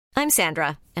I'm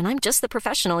Sandra, and I'm just the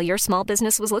professional your small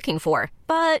business was looking for.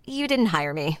 But you didn't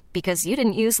hire me because you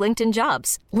didn't use LinkedIn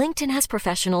Jobs. LinkedIn has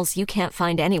professionals you can't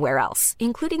find anywhere else,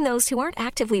 including those who aren't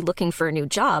actively looking for a new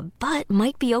job, but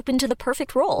might be open to the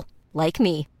perfect role, like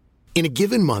me. In a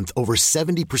given month, over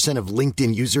 70% of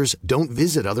LinkedIn users don't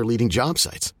visit other leading job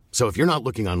sites. So if you're not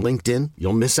looking on LinkedIn,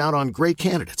 you'll miss out on great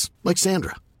candidates like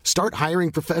Sandra. Start hiring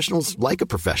professionals like a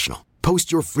professional.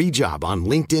 Post your free job on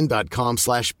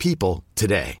linkedin.com/people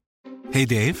today. Hey,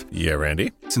 Dave. Yeah,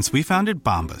 Randy. Since we founded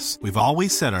Bombas, we've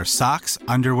always said our socks,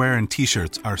 underwear, and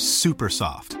T-shirts are super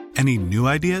soft. Any new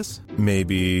ideas?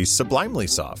 Maybe sublimely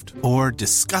soft. Or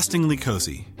disgustingly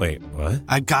cozy. Wait, what?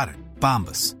 I got it.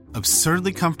 Bombas.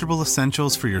 Absurdly comfortable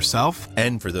essentials for yourself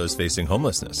and for those facing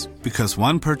homelessness. Because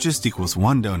one purchased equals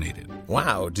one donated.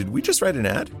 Wow, did we just write an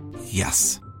ad?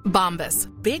 Yes. Bombas.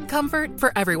 Big comfort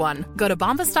for everyone. Go to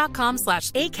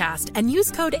bombas.com/ACAST and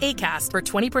use code ACAST for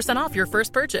 20% off your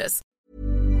first purchase.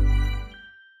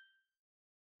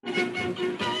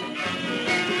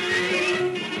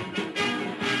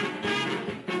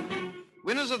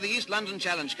 Winners of the East London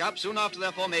Challenge Cup soon after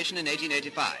their formation in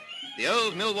 1885. The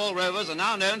old Millwall Rovers are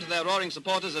now known to their roaring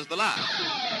supporters as the Lions.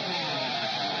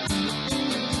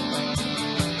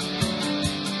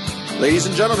 Ladies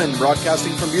and gentlemen,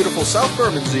 broadcasting from beautiful South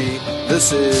Bermondsey,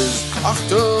 this is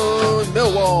Achtung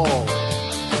Millwall.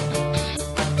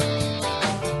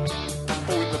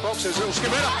 Oh, in the box, there's a little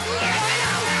skip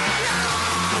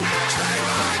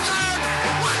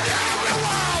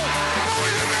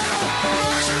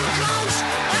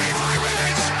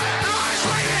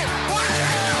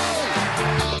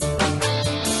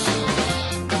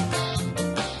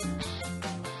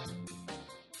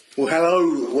Well,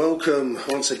 hello, welcome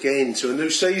once again to a new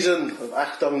season of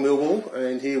Achtung Millwall,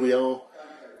 and here we are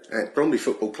at Bromley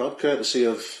Football Club, courtesy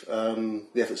of the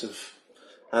efforts of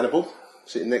Hannibal,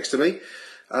 sitting next to me,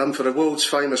 for the world's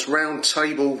famous round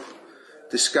table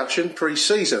discussion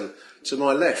pre-season. To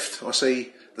my left, I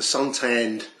see the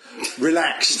suntanned,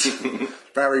 relaxed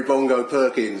Barry Bongo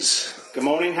Perkins. Good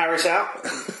morning, Harris out.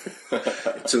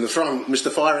 To the front,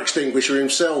 Mr. Fire Extinguisher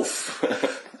himself.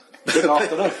 Good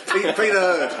afternoon. Peter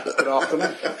Hurd. Good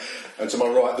afternoon. And to my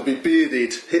right, the big bearded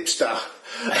hipster,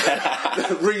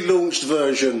 the relaunched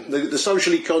version, the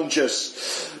socially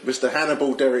conscious Mr.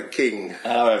 Hannibal Derek King.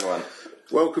 Hello, everyone.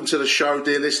 Welcome to the show,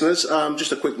 dear listeners.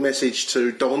 Just a quick message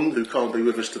to Don, who can't be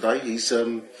with us today. He's,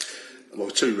 well,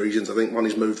 two reasons, I think. One,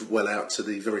 he's moved well out to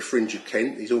the very fringe of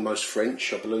Kent. He's almost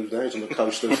French, I believe now. He's on the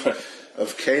coast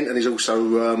of Kent, and he's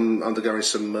also undergoing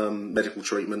some medical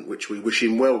treatment, which we wish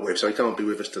him well with, so he can't be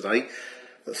with us today.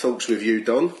 But thoughts with you,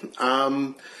 Don.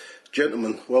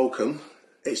 Gentlemen, welcome.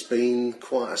 It's been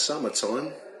quite a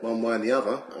summertime, one way and the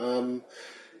other.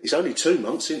 It's only 2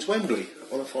 months since Wembley.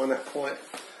 I want to find that quite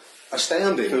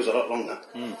astounding. Feels a lot longer.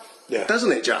 Yeah.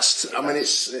 Doesn't it just? I mean,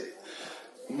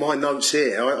 my notes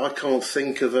here, I can't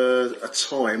think of a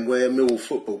time where Millwall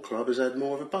Football Club has had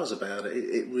more of a buzz about it.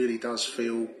 It really does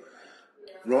feel,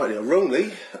 rightly or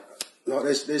wrongly, like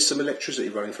there's some electricity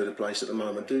running through the place at the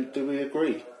moment. Do we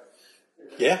agree?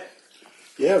 Yeah,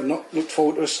 I've not looked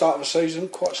forward to the start of the season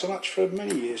quite so much for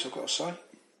many years, I've got to say.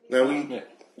 Now, I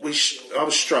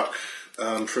was struck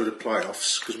through the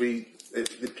playoffs, because the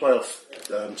playoff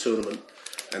tournament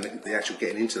and the actual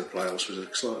getting into the playoffs was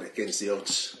slightly against the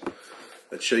odds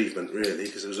achievement, really,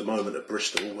 because there was a moment at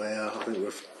Bristol where I think we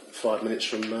were 5 minutes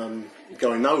from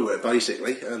going nowhere,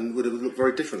 basically, and would have looked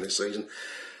very different this season.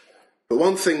 But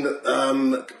one thing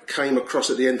that came across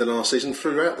at the end of last season,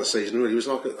 throughout the season, really, was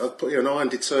like an iron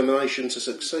determination to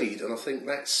succeed. And I think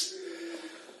that's,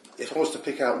 if I was to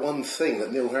pick out one thing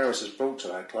that Neil Harris has brought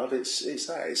to our club, it's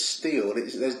that. It's steel.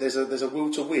 There's a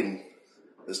will to win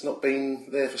that's not been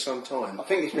there for some time. I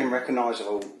think it's been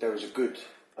recognisable. There was a good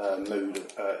mood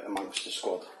amongst the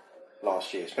squad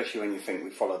last year, especially when you think we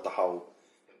followed the whole,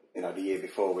 the year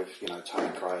before with,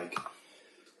 Tony Craig,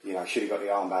 should he got the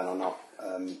armband or not?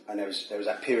 And there was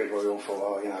that period where we all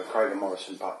thought, Craig and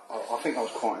Morrison. But I think I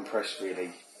was quite impressed,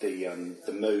 really,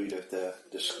 the mood of the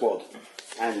squad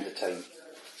and the team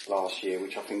last year,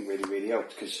 which I think really, really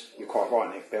helped. Because you're quite right,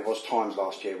 Nick. There was times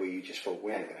last year where you just thought,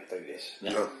 we ain't going to do this.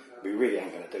 No. We really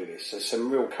ain't going to do this. There's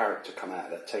some real character come out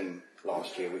of that team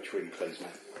last year, which really pleased me.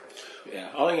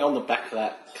 Yeah, I think on the back of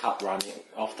that cup run,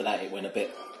 after that it went a bit.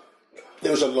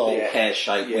 There was a lot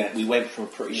pear-shaped. Yeah. We went from a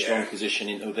pretty strong position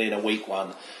into being a weak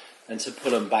one, and to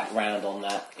pull them back round on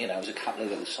that, there was a couple of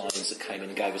little signings that came in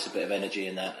and gave us a bit of energy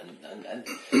in that, and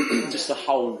just the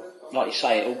whole, like you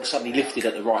say, it all suddenly lifted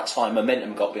at the right time.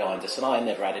 Momentum got behind us, and I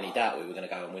never had any doubt we were going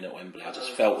to go and win at Wembley. I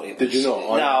just felt it. Did you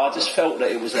not? No, I just felt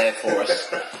that it was there for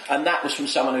us, and that was from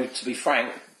someone who, to be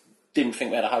frank, didn't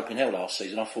think we had a hope in hell last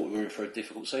season. I thought we were in for a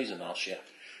difficult season last year.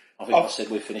 I think I said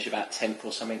we'd finish about 10th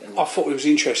or something. And I thought it was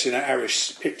interesting that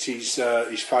Harris picked his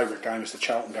favourite game as the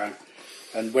Charlton game.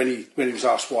 And when he was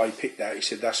asked why he picked that, he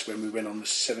said that's when we went on the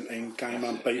 17-game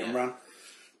unbeaten run.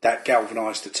 That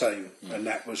galvanised the team, and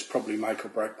that was probably make or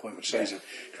break point of the season.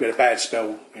 We had a bad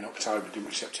spell in October, didn't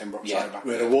we? September, October.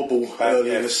 We had a wobble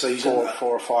early in the season.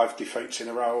 Four or five defeats in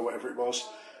a row, or whatever it was.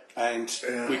 And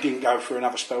we didn't go through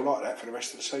another spell like that for the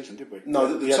rest of the season, did we?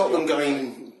 No, the Tottenham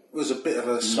game was a bit of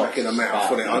a smack in the mouth,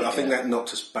 wasn't it? I think that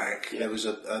knocked us back. Yeah. There was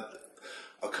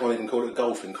I can't even call it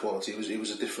golfing quality. It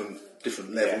was a different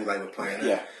level they were playing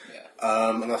at.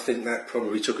 And I think that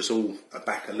probably took us all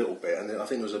aback a little bit. And I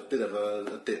think there was a bit of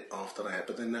a dip after that,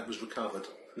 but then that was recovered.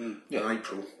 And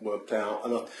April worked out.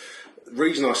 And the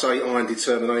reason I say iron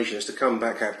determination is to come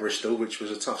back at Bristol, which was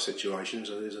a tough situation.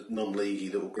 So it was a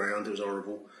non-leaguey little ground. It was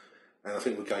horrible. And I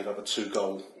think we gave up a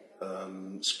 2-goal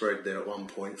spread there at one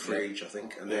point, 3 each, I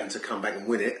think. And then to come back and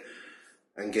win it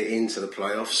and get into the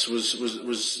playoffs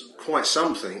was quite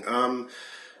something.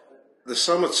 The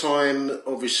summertime,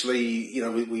 obviously,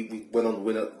 we went on to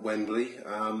win at Wembley.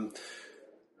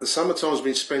 The summertime's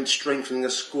been spent strengthening the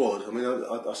squad. I mean,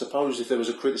 I suppose if there was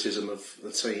a criticism of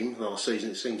the team last season,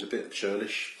 it seems a bit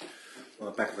churlish on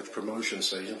the back of a promotion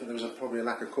season, but there was probably a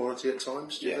lack of quality at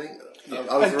times, do you think?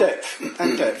 And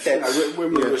depth.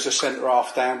 When we was a centre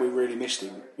half down, we really missed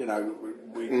him.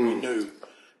 We knew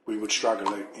we would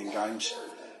struggle in games.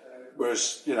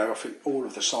 Whereas, I think all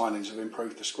of the signings have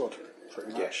improved the squad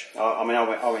pretty much. I mean,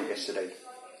 I went yesterday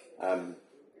down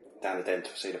to Den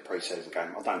to see the pre-season game.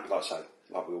 I don't,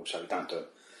 like we all say, we don't do it.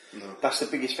 No. That's the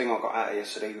biggest thing I got out of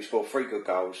yesterday. We scored 3 good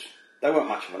goals. They weren't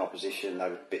much of an opposition. They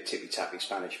were a bit tippy-tappy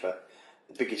Spanish, but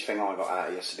the biggest thing I got out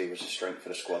of yesterday was the strength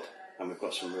of the squad, and we've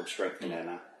got some real strength in there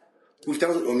now. We've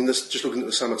done, just looking at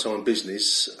the summertime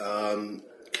business,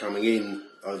 coming in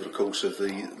over the course of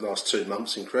the last 2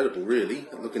 months, incredible, really.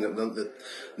 Looking at the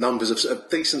numbers of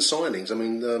decent signings. I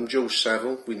mean, George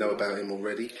Saville, we know about him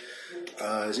already.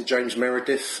 Is it James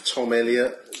Meredith, Tom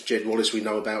Elliott, Jed Wallace, we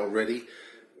know about already.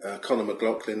 Conor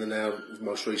McLaughlin, and now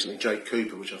most recently Jake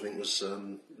Cooper, which I think was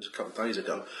a couple of days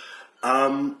ago.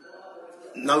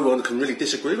 No one can really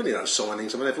disagree with any of those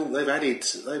signings. I mean, they've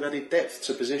added depth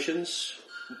to positions.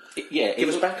 Give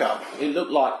us back up. It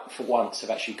looked like for once they've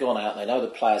actually gone out. They know the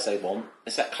players they want.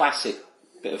 It's that classic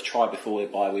bit of try before you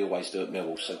buy. We always do at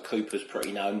Millwall. So Cooper's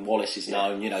pretty known, Wallace is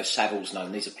known, Saville's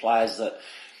known. These are players that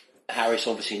Harris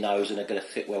obviously knows and are going to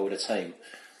fit well with the team.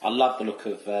 I love the look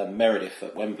of Meredith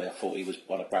at Wembley. I thought he was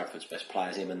one of Bradford's best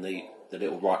players. Him and the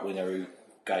little right winger who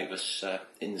gave us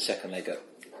in the second leg at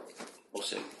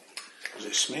what's it? Was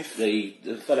it Smith? The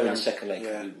fellow in the second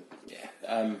leg.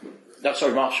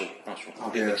 Sorry, Marshall.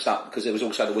 I'm getting mixed up because there was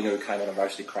also the winger who came on and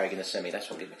roasted Craig in the semi. That's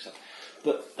what I'm getting mixed up.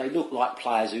 But they look like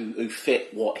players who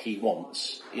fit what he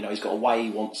wants. He's got a way he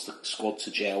wants the squad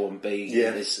to gel and be.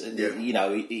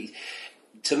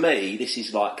 To me, this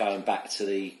is like going back to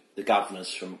the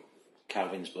governors from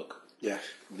Calvin's book. Yeah.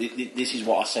 This is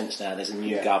what I sense now. There's a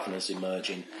new governors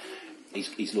emerging.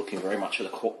 He's looking very much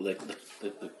at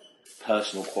the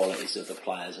personal qualities of the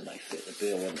players, and they fit the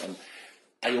bill, and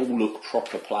they all look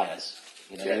proper players.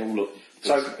 They all look.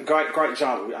 So great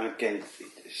example. And again,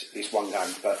 it's one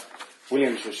game, but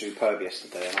Williams was superb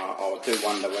yesterday, and I do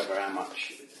wonder how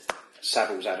much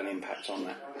Saville's had an impact on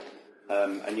that.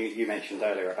 And you mentioned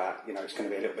earlier about it's going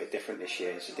to be a little bit different this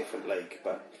year. It's a different league,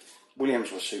 but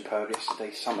Williams was superb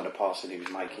yesterday. Some of the passing he was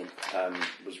making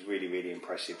was really, really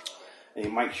impressive. And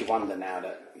it makes you wonder now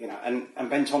that and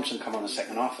Ben Thompson come on the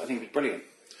second half. I think he was brilliant.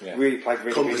 Yeah. Really played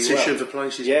really, competition really well. For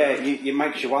places. Yeah, it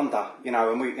makes you wonder.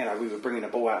 And we were bringing the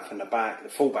ball out from the back. The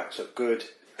fullbacks look good.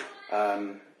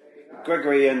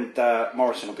 Gregory and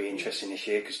Morrison will be interesting this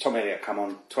year because Tom Elliott come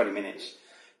on 20 minutes.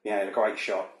 Had a great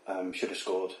shot. Should have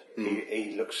scored.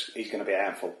 He's going to be a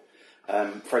handful.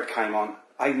 Fred came on.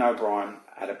 Aidan O'Brien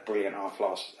had a brilliant half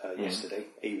yesterday.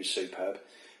 He was superb.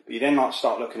 But you then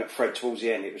start looking at Fred towards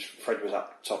the end. Fred was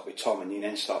up top with Tom, and you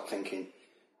then start thinking,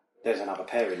 there's another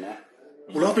pair in there.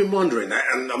 Well, I've been wondering that,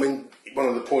 and I mean, one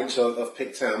of the points I've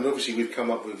picked out, and obviously we've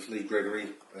come up with Lee Gregory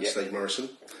and Steve Morrison,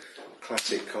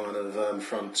 classic kind of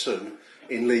front two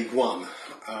in League One,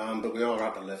 but we are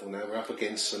up a level now. We're up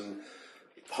against some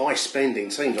high-spending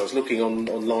teams. I was looking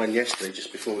online yesterday,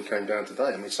 just before we came down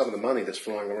today. I mean, some of the money that's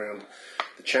flying around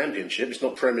the Championship, it's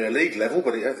not Premier League level,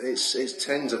 but it's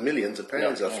tens of millions of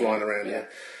pounds that are flying around here.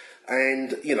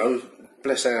 And,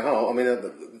 bless our heart, I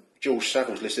mean, George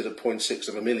Saville's listed at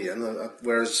 0.6 million,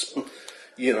 whereas,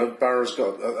 Borough's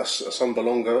got a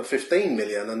Sunbalonga at 15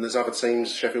 million, and there's other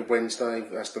teams, Sheffield Wednesday,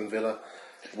 Aston Villa,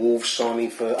 Wolves signing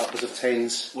for upwards of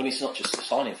 10s. Well, it's not just the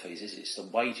signing fees, is it? It's the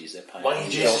wages they're paying.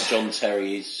 Wages. John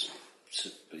Terry is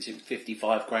it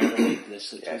 55 grand a week?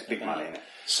 It's big money, isn't it?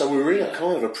 So we're in a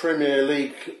kind of a Premier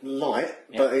League light,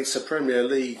 but it's a Premier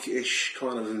League-ish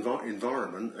kind of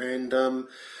environment, and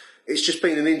it's just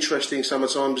been an interesting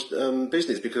summertime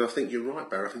business, because I think you're right,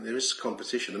 Barry. I think there is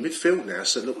competition. The midfield now,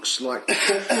 so it looks like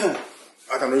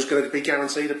I don't know who's going to be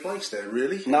guaranteed a place there,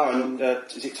 really. No, and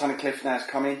is it Tony Cliff now's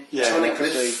coming? Yeah, Tony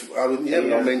Cliff. I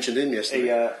mentioned him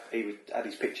yesterday. He had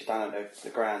his picture done at the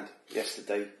ground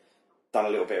yesterday. Done a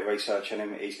little bit of research on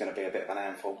him. He's going to be a bit of an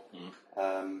handful.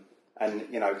 And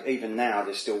even now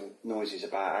there's still noises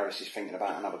about Harris is thinking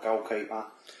about another goalkeeper.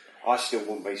 I still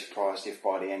wouldn't be surprised if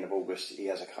by the end of August he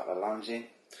has a couple of loans in.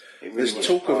 There's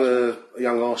talk of a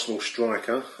young Arsenal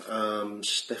striker,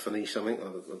 Stephanie something.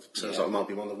 Sounds like it might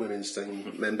be one of the women's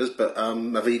team members, but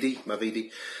Mavidi.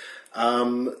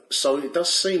 So it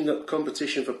does seem that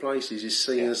competition for places is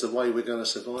seen as the way we're going to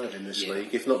survive in this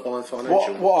league, if not by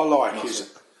financial. What I like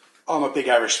is, I'm a big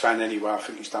Harris fan anyway. I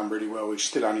think he's done really well. He's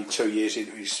still only 2 years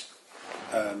into his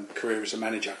career as a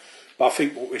manager, but I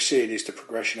think what we're seeing is the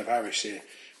progression of Harris here,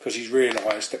 because he's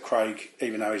realised that Craig,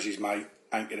 even though he's his mate,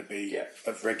 ain't going to be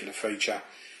a regular feature.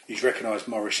 He's recognised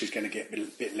Morris is going to get a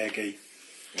bit leggy,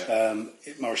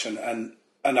 Morrison,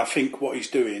 and I think what he's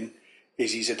doing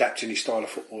is he's adapting his style of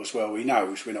football as well. He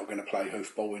knows we're not going to play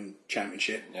hoofball in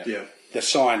Championship. The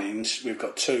signings, we've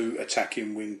got 2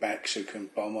 attacking wing backs who can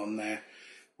bomb on there.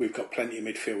 We've got plenty of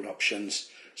midfield options.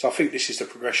 So I think this is the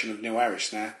progression of Neil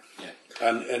Harris now.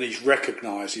 And he's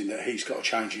recognising that he's got to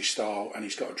change his style and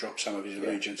he's got to drop some of his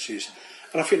allegiances.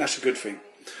 And I think that's a good thing.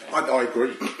 I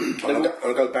agree.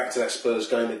 I'll go back to that Spurs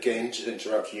game again, just to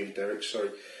interrupt you, Derek, sorry.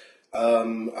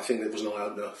 I think it was an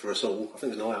eye-opener for us all. I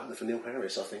think it was an eye-opener for Neil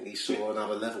Harris. I think he saw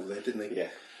another level there, didn't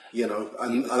he? And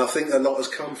I think a lot has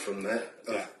come from that.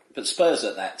 But Spurs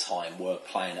at that time were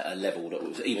playing at a level that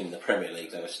was, even in the Premier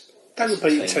League, they were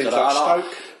beating teams like Stoke.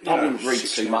 I wouldn't read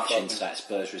too much into that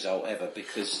Spurs result ever,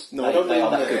 because they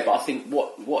are that good. But I think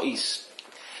what he's...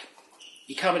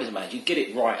 You come in as a manager, you get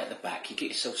it right at the back, you get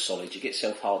yourself solid, you get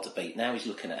yourself hard to beat. Now he's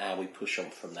looking at how we push on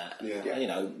from that.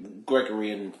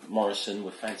 Gregory and Morrison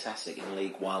were fantastic in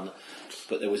League One,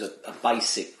 but there was a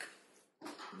basic...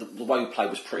 The way we played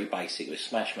was pretty basic. It was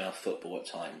smash mouth football at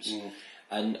times.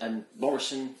 And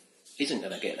Morrison isn't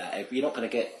going to get that. You're not going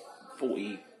to get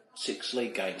 46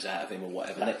 league games out of him or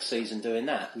whatever next season doing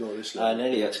that. And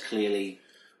Elliott's clearly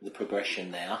the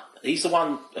progression now. He's the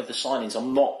one of the signings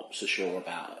I'm not so sure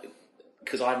about,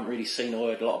 because I haven't really seen or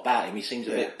heard a lot about him. He seems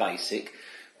a bit basic,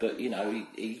 but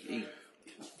he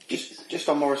just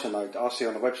on Morrison though, I see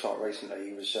on the website recently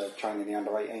he was training the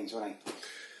under-18s, wasn't he?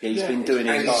 Yeah, he's been doing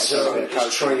his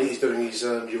training. He's doing his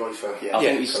UEFA. I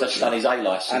think he's done his A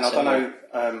licence. And I don't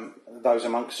know those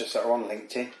amongst us that are on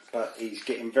LinkedIn, but he's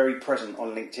getting very present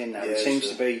on LinkedIn now. He seems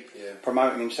to be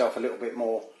promoting himself a little bit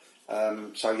more.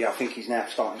 So I think he's now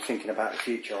starting thinking about the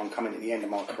future. I'm coming to the end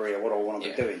of my career. What do I want to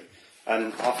be doing?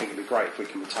 And I think it'd be great if we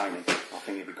can retain him. I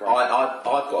think it'd be great. I've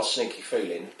got a sneaky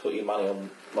feeling, put your money on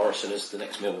Morrison as the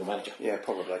next Millwall manager. Yeah,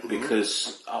 probably.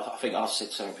 Because I think I said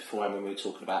something before when we were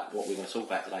talking about what we were going to talk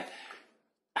about today.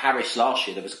 Harris last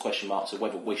year, there was a question mark to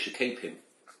whether we should keep him.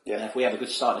 And if we have a good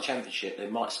start in the Championship, there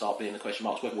might start being the question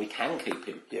marks whether we can keep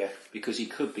him. Because he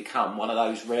could become one of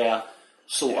those rare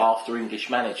sought-after English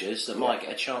managers that might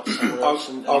get a chance somewhere else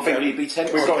and really be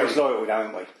tempted. We've got his loyalty,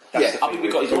 haven't we? I think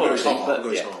we've got his loyalty, but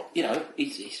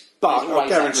he's I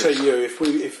guarantee you,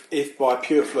 if by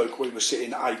pure fluke we were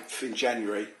sitting 8th in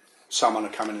January, someone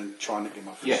would come in and try and nick him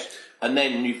off us. And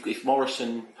then if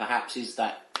Morrison perhaps is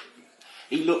that...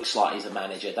 He looks like he's a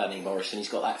manager, doesn't he, Morrison? He's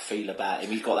got that feel about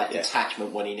him. He's got that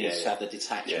detachment when he needs to have the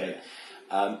detachment.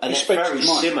 And it's very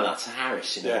similar to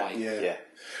Harris in a way.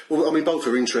 Well, I mean, both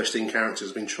are interesting characters.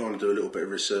 I've been trying to do a little bit of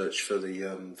research for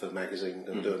the magazine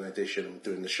and doing an edition and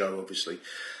doing the show, obviously.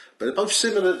 But they're both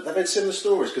similar. They've had similar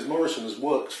stories, because Morrison has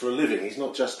worked for a living. He's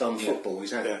not just done football.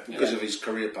 He's had because of his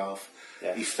career path.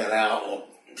 He fell out or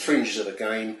fringes of the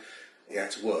game. He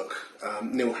had to work.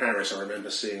 Neil Harris, I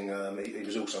remember seeing. He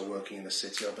was also working in the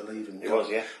city, I believe, and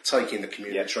taking the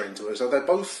commuter train to it. So they're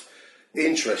both,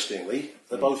 interestingly,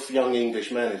 they're both young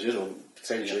English managers, or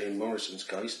potentially in Morrison's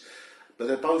case. But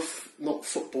they're both not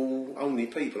football-only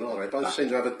people, are they? Both seem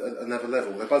to have another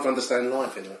level. They both understand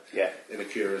life in a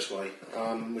curious way,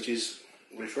 which is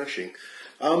refreshing.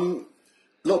 A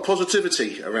lot of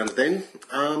positivity around the Den.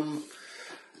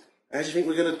 How do you think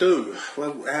we're going to do?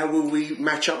 Well, how will we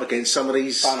match up against some of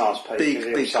these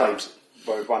big clubs?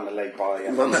 Well, we've won the league by...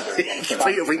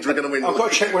 Peter thinks we're going to win. I've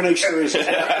got to check when Easter is. Is it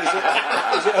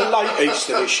a late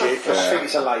Easter this year? I think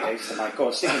it's a late Easter, mate. Go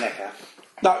on, stick your neck out.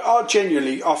 No,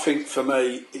 I think for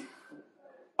me,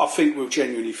 I think we'll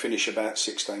genuinely finish about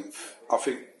 16th. I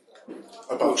think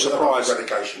we'll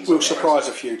surprise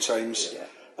a few teams.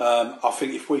 I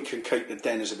think if we can keep the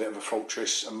Den as a bit of a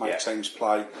fortress and make teams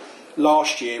play.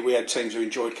 Last year we had teams who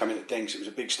enjoyed coming to Den because it was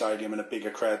a big stadium and a bigger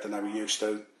crowd than they were used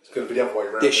to. It's going to be the other way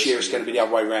around. This year it's going to be the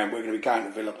other way around. We're going to be going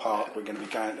to Villa Park. We're going to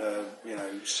be going to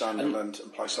Sunderland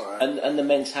and places like that. And the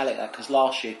mentality, because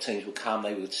last year teams would come,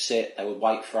 they would sit, they would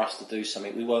wait for us to do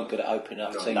something. We weren't good at opening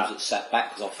up teams that sat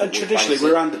back. And traditionally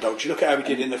we're underdogs. You look at how we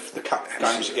did in the cup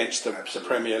games against the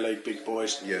Premier League big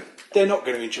boys. Yeah. They're not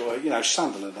going to enjoy.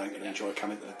 Sunderland ain't going to enjoy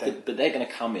coming to the Den. But they're going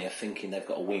to come here thinking they've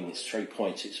got a win. It's 3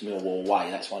 points. It's Millwall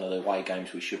away. That's one of the away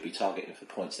games we should be targeting for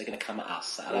points. They're going to come at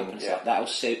us. That'll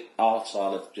suit our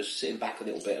style of just sitting back a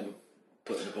little bit and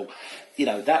putting the ball.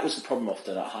 That was the problem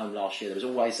often at home last year. There was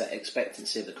always that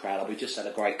expectancy of the crowd. We just had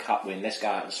a great cup win. Let's go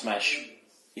out and smash,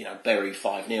 Bury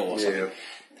 5-0 or something.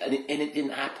 And it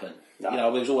didn't happen. No.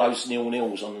 There was all those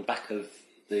 0-0s on the back of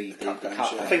the cup.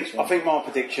 I think my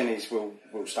prediction is we'll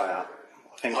stay up.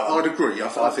 I'd agree. I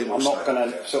think I'm not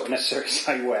going to sort of necessarily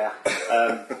say where.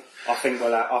 I think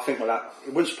we'll have.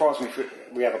 It wouldn't surprise me if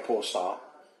we have a poor start.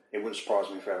 It wouldn't surprise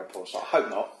me if we have a poor start. I hope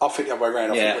not. I think the other way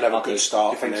around. I think we'll have a good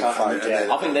start.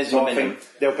 I think there's momentum.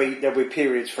 There'll be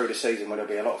periods through the season where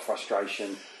there'll be a lot of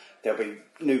frustration. There'll be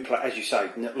as you say,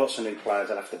 lots of new players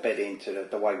that'll have to bed into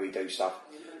the way we do stuff.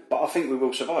 But I think we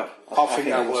will survive. I think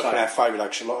that'll work in our favour,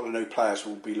 because a lot of the new players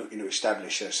will be looking to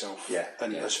establish themselves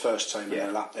as first team and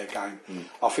they'll up their game.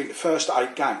 I think the first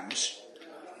 8 games,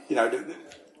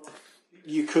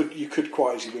 you could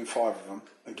quite easily win 5 of them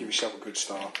and give yourself a good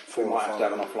start. We might have to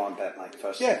have an offline bet, mate.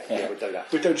 First, we'll do that.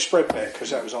 We'll do the spread bet because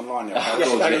that was online.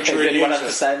 That's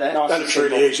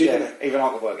really easy, isn't it? Even I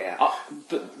could work it out.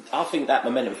 But I think that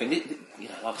momentum thing,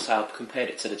 like I say, I've compared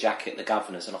it to the jacket, the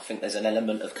Governors, and I think there's an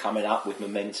element of coming up with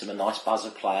momentum, a nice buzz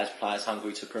of players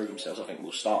hungry to prove themselves. I think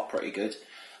we'll start pretty good.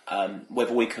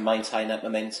 Whether we can maintain that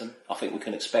momentum, I think we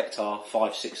can expect our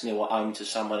 5-6-0 at home to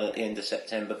someone at the end of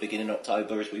September, beginning of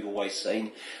October, as we've always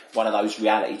seen. One of those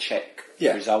reality check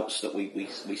results that we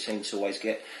seem to always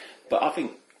get. But I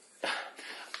think,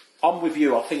 I'm with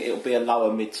you, I think it'll be a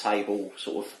lower mid-table,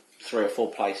 sort of 3 or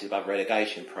 4 places above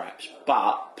relegation perhaps.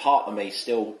 But part of me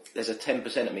still, there's a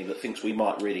 10% of me that thinks we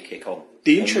might really kick on.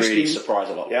 Really surprise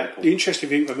a lot of people. The interesting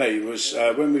thing for me was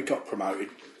when we got promoted,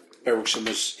 Berylson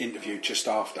was interviewed just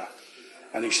after,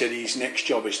 and he said his next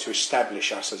job is to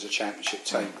establish us as a championship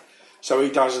team. So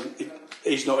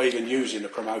he's not even using the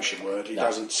promotion word. He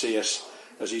doesn't see us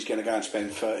as he's going to go and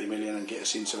spend 30 million and get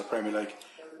us into the Premier League.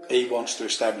 He wants to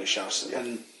establish us,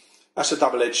 and that's a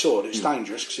double-edged sword. It's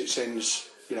dangerous because it sends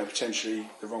potentially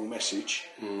the wrong message.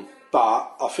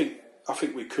 But I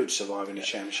think we could survive in the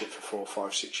championship for 4,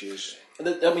 5, 6 years.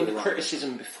 The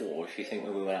criticism before, if you think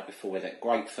when we went out before with that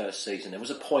great first season, there was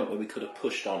a point where we could have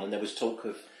pushed on, and there was talk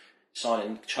of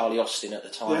signing Charlie Austin at the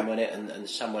time, and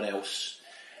someone else,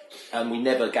 and we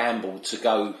never gambled to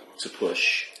go to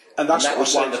push. And that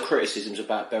was one of the criticisms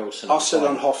about Berylson. I said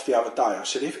on Hoff the other day, I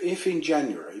said if in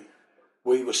January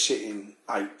we were sitting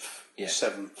 8th,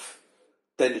 7th,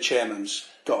 then the chairman's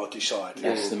got to decide.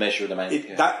 That's the measure of the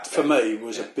man. That for me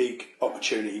was a big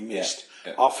opportunity missed.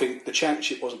 I think the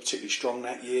championship wasn't particularly strong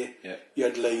that year. You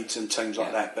had Leeds and teams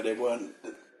like that, but there weren't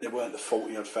the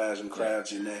 40,000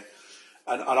 crowds in there.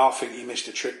 And I think he missed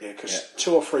a trick there because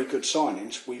 2 or 3 good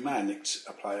signings, we nicked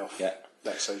a playoff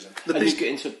that season. And you get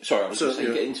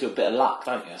into a bit of luck,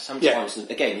 don't you? Sometimes,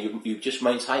 again, you just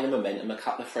maintain the momentum. A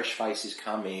couple of fresh faces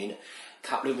come in, a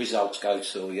couple of results go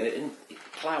to you, and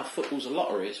playoff football's a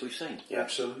lottery, as we've seen. Yeah,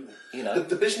 absolutely.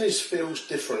 The business feels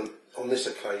different on this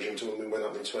occasion to when we went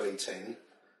up in 2010.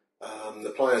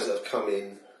 The players that have come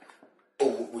in,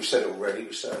 we've said it already,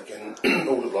 we say it again,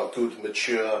 all look like good,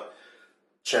 mature,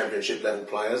 championship level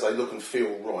players. They look and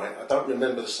feel right. I don't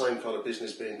remember the same kind of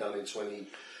business being done in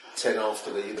 2010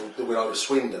 after the win over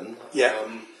Swindon.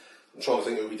 I'm trying to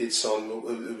think who we did sign,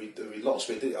 who we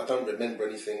lost. I don't remember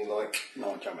anything like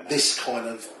this kind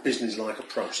of business-like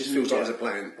approach. This feels like there's a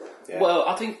plan. Well,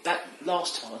 I think that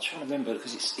last time, I'm trying to remember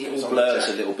because it all blurs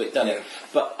a little bit, doesn't it?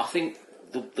 But I think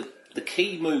the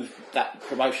key move that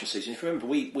promotion season, if you remember,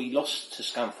 we lost to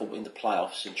Scunthorpe in the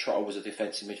playoffs and Trottle was a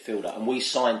defensive midfielder and we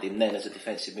signed him then as a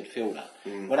defensive midfielder.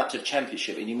 Went up to the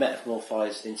championship and he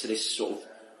metamorphosed into this sort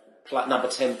of number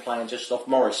 10 playing just off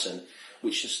Morrison,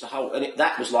 which is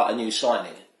that was like a new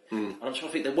signing. And I'm trying to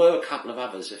think, there were a couple of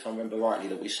others, if I remember rightly,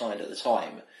 that we signed at the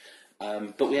time.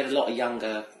 But we had a lot of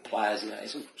younger players,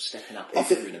 it's all stepping up and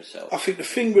improving themselves. I think the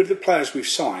thing with the players we've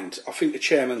signed, I think the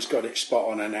chairman's got it spot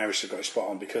on and Harris has got it spot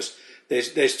on because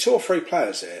there's 2 or 3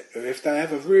 players there who, if they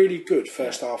have a really good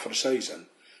first half of the season,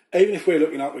 even if we're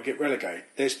looking like we get relegated,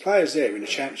 there's players there in the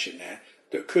Championship now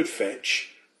that could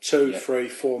fetch 2, 3,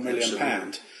 4 million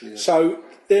pound. Yeah. So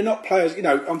they're not players.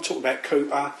 I'm talking about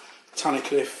Cooper,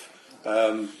 Tunnicliffe,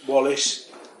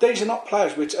 Wallace. These are not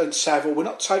players. And Saville. We're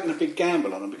not taking a big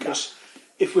gamble on them because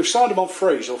if we've signed them on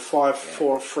frees or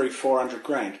 400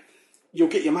 grand, you'll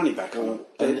get your money back on them.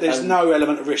 There's no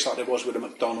element of risk like there was with the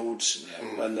McDonald's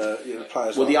and the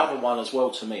players. Well, the other one as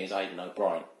well to me is Aidan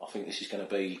O'Brien. I think this is going to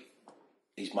be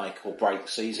his make or break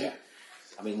season. Yeah.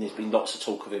 I mean, there's been lots of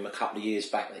talk of him a couple of years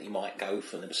back that he might go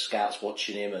for. There were scouts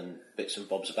watching him and bits and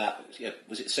bobs about.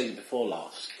 Was it the season before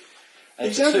last? And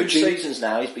he's for 2 seasons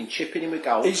now. He's been chipping in with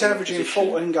goals. He's averaging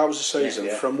 14 goals a season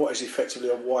from what is effectively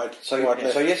a wide. So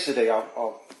yesterday I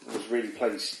was really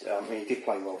pleased. I mean, he did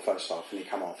play well first half and he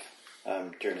come off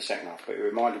during the second half. But it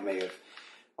reminded me of,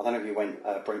 I don't know if you went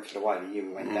Brentford away the year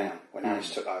we went down when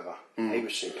Harris took over. He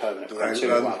was superb.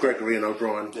 Gregory and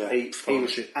O'Brien. Yeah. He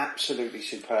was absolutely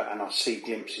superb, and I see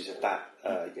glimpses of that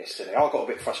yesterday. I got a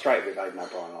bit frustrated with Aidan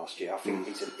O'Brien last year. I think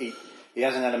he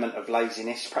has an element of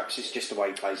laziness. Perhaps it's just the way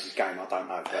he plays his game. I don't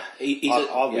know. But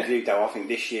I'm with you, though. I think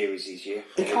this year is his year.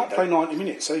 He can't play 90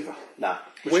 minutes either. No.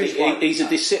 He's a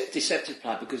deceptive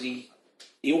player because he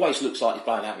always looks like he's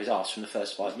blowing out of his arse from the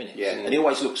first 5 minutes. Yeah. And he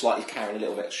always looks like he's carrying a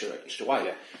little bit extra weight.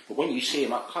 Yeah. But when you see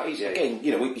him up, again,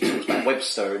 we talked about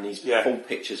Webster and his full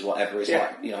pictures, whatever. It's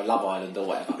like, Love Island or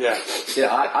whatever. Yeah.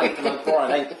 Aidan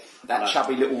O'Brien ain't that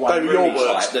chubby little one. Your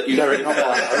words. That you were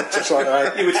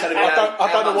telling me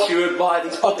how much you admired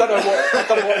his body. I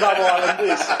don't know what Love Island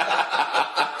is.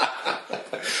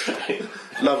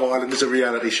 Love Island is a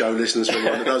reality show, listeners, for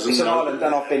anyone that doesn't know. It's an island,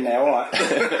 and I've been there, all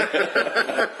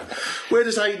right. Where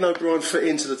does Aidan O'Brien fit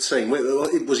into the team?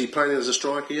 Was he playing as a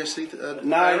striker yesterday?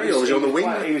 No, or was he on the wing?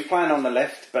 He was playing on the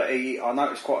left, but I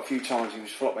noticed quite a few times he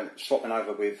was swapping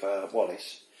over with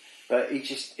Wallace. But he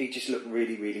just looked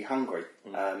really, really hungry.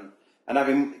 And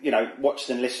having watched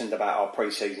and listened about our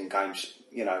pre-season games,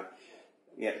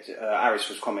 Harris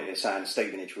was commenting saying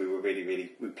Stevenage we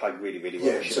played really, really well.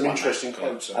 Yeah, it's an interesting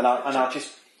quote. And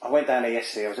I went down there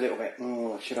yesterday. I was a little bit,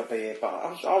 should I be here? But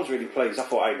I was really pleased. I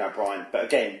thought Aidan O'Brien, but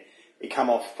again, he come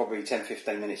off probably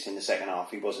 10-15 minutes in the second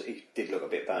half. He did look a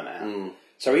bit burnt out.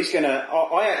 So he's gonna.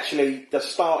 The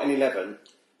starting 11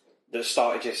 that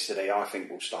started yesterday, I think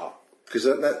will start. Because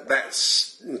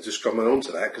that's just coming on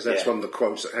to that, because that's one of the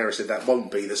quotes that Harris said that won't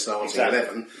be the starting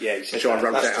 11. Yeah, he said which I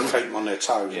wrote down. To keep them on their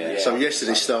toes. Yeah. So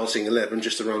yesterday's starting 11,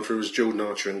 just to run through, was Jordan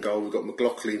Archer in goal. We've got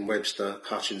McLaughlin, Webster,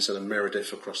 Hutchinson, and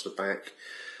Meredith across the back.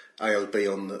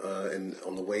 AOB on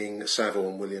the wing, Saville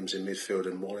and Williams in midfield,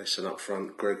 and Wallace, and up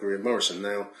front Gregory and Morrison.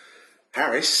 Now,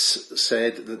 Harris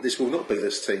said that this will not be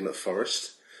this team at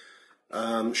Forest.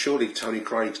 Surely Tony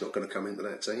Craig's not going to come into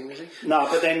that team, is he? No,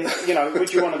 but then,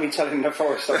 would you want to be telling the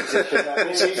Forest opposition that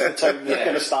this is the team that's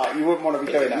going to start? You wouldn't want to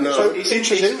be doing that. No. So it's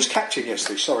interesting. Who was captain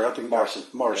yesterday? Sorry, I think Morrison.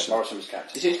 Morrison was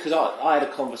captain. It's because I had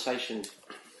a conversation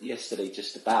yesterday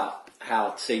just about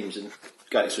how teams, and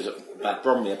this was about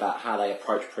Bromley, about how they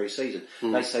approach pre-season.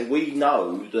 They say, we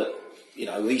know that,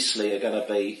 Eastleigh are going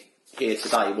to be here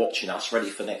today watching us ready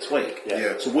for next week.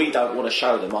 Yeah. So we don't want to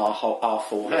show them our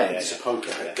full hand. It's a poker.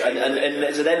 And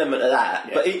there's an element of that.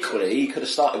 Yeah. But equally, he could have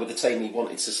started with the team he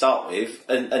wanted to start with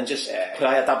and just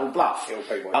play a double bluff.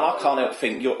 And I can't help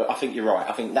think, I think you're right.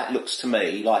 I think that looks to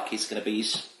me like it's going to be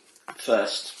his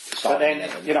first start. But then,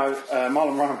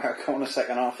 Marlon Romeo got on the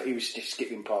second half, he was just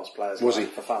skipping past players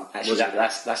for fun. Actually,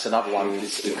 that's another one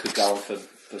who could go on for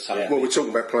something. Well, we're talking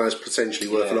about players potentially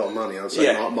worth a lot of money. I'd say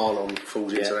Marlon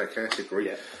falls into that category.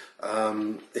 Yeah.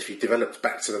 If he developed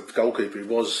back to the goalkeeper he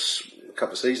was a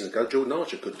couple of seasons ago, Jordan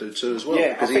Archer could do too as well.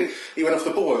 Yeah, because he went off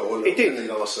the boil he did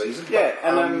last season. Yeah,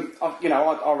 and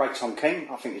I rate Tom King.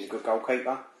 I think he's a good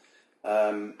goalkeeper.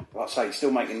 Like I say, he's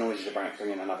still making noises about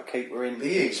bringing another keeper in.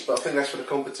 He is, but I think that's for the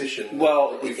competition.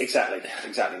 Well, exactly.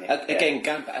 Again,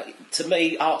 going back, to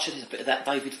me, Archer has a bit of that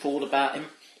David Ford about him.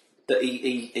 That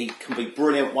he can be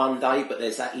brilliant one day, but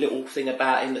there's that little thing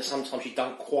about him that sometimes you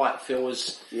don't quite feel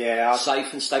as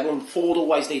safe and stable. And Ford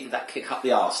always needed that kick up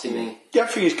the arse, didn't he? The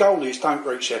other thing is goalies don't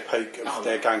reach their peak of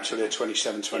their game till they're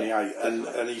 27, 28,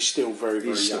 and he's still very,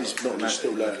 very young. He's not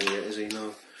still learning yet, is he?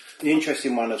 No. The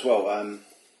interesting one as well,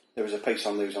 there was a piece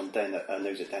on News at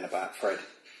Den about Fred,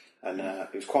 and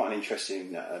it was quite an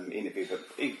interesting interview, but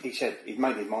he said he'd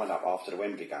made his mind up after the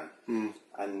Wembley game,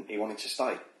 and he wanted to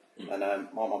stay. And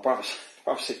my brother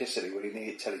said yesterday, well, he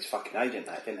needed to tell his fucking agent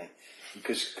that, didn't he?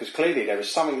 Because clearly there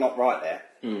was something not right there.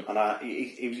 And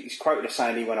he's quoted as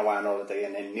saying he went away on holiday,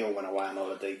 and then Neil went away on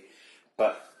holiday,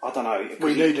 But I don't know.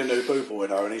 We need a new boo boy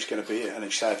though, and he's going to be it.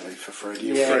 And sadly for Fred,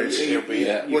 he'll be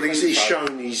it. Well, he's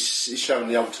shown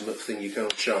the ultimate thing you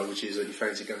can't show, which is that you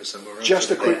fancy going somewhere else. Just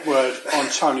a quick word on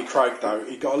Tony Craig though.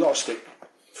 He got a lot of stick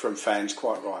from fans,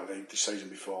 quite rightly, the season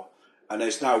before, and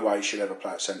there's no way he should ever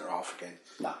play at centre half again.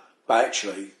 No. But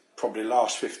actually, probably the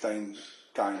last 15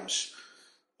 games,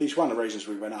 he's one of the reasons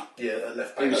we went up. Yeah, at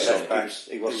left back.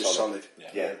 He was solid.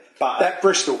 Yeah. But that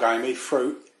Bristol game, he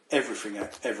threw everything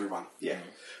at everyone. Yeah.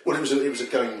 Well, it was a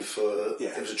game for.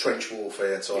 It was a trench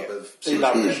warfare type of. He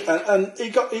loved it, and he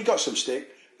got some stick,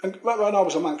 and when I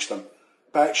was amongst them.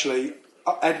 But actually,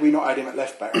 had we not had him at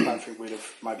left back, I don't think we'd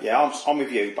have maybe. Yeah, I'm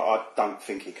with you, but I don't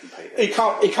think he competed. He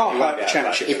can't play at the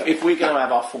Championship. If we're going to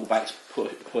have our fullbacks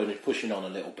pushing on a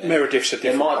little bit, Meredith's a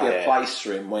different there might be player. a place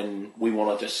for him when we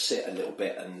want to just sit a little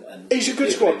bit and he's a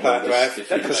good squad player to have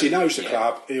because he knows the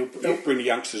club. He'll bring the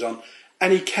youngsters on,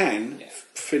 and he can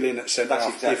fill in at centre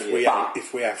half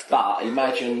if we have to. But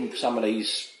imagine some of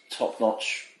these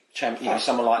top-notch champions,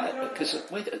 someone like that. Because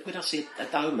where did I see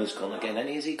Adoma's gone again? And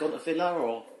has he gone to Villa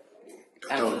or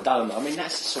out of Adoma? I mean,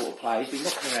 that's the sort of player. He's been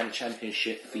knocking around the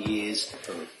Championship for years.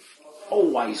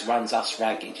 Always runs us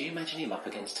ragged. Do you imagine him up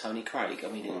against Tony Craig?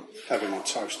 I mean, have him on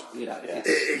toast. You know.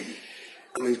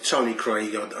 I mean, Tony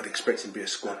Craig, I'd expect him to be a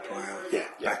squad player.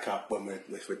 Back up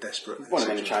if we're desperate. One of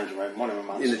them in the changing room. One of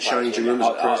them in the changing room as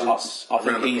a presence. I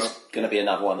think he's going to be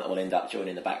another one that will end up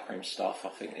joining the backroom staff. I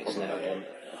think it's now on.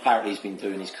 Apparently, he's been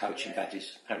doing his coaching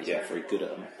badges. Apparently, he's not very good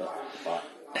at them.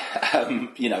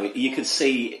 But you know, you can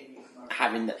see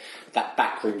having that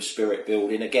backroom spirit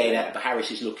building again.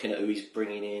 Harris is looking at who he's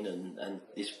bringing in, and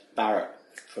this Barrett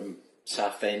from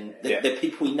Southend. They're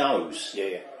people he knows.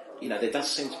 Yeah. You know, there does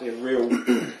seem to be a real.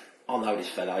 I know this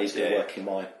fella. He's going to work in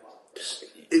my.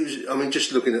 It was. I mean,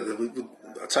 just looking at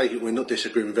I take it we're not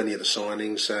disagreeing with any of the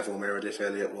signings: Saville, Meredith,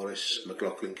 Elliott, Wallace,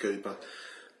 McLaughlin, Cooper.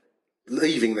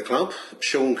 Leaving the club,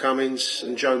 Sean Cummins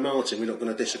and Joe Martin. We're not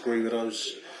going to disagree with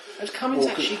those. Has Cummins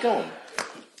actually gone?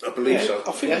 I believe so.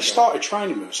 I think he started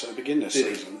training with us at the beginning of the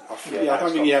season. I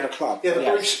don't think he had a club. Yeah,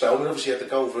 the brief spell. We obviously had the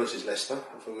goal versus Leicester,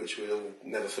 for which we'll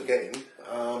never forget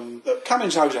him.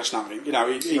 Cummins owes us nothing. You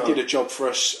know, he did a job for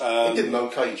us. He did an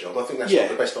okay job. I think that's not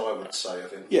the best I would say. I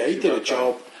think. Yeah, he did a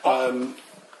job. I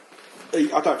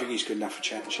don't think he's good enough for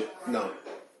Championship. No.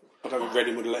 I don't think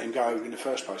Reading would have let him go in the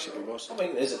first place if he was. I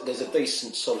mean, there's a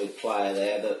decent, solid player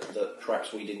there that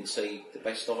perhaps we didn't see the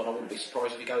best of, and I wouldn't be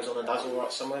surprised if he goes on and does all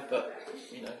right somewhere. But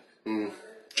you know,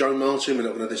 Joe Martin, we're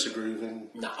not going to disagree with him.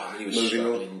 No, he was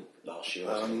struggling last year.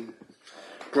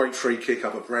 Great free kick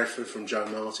up at Bradford from Joe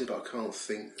Martin, but I can't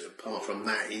think apart from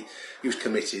that he was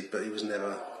committed, but he was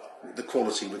never the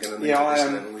quality we're going to need. At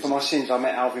this level, for my sins, I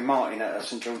met Alvin Martin at a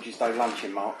St George's Day lunch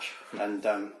in March, and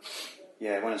went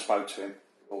and spoke to him.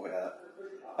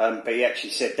 But he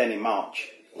actually said then in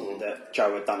March that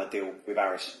Joe had done a deal with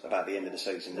Harris about the end of the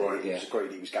season. That it was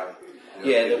agreed he was going.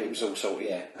 It was all sorted.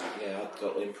 Yeah, I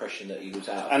got the impression that he was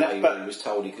out of favour. He was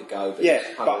told he could go, but he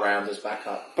hung around as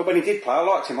backup. But when he did play, I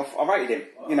liked him. I rated him.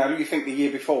 You know, you think the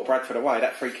year before Bradford away,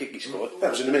 that free kick he scored.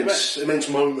 That was an immense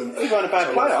moment. He wasn't a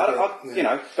bad player. You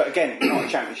know, but again, not a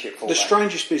Championship fullback. The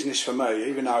strangest business for me,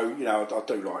 even though I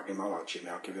do like him, I like Jimmy.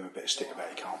 I'll give him a bit of stick about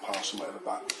he can't pass and whatever.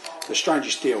 But the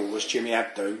strangest deal was Jimmy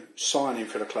Abdu signing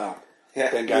for the club.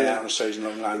 Then going out on a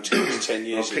season-long loan to 10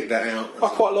 years. I'll pick that out. I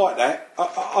quite like that.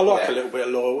 I like a little bit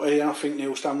of loyalty, and I think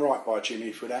Neil's done right by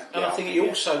Jimmy for that. And I think he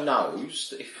also knows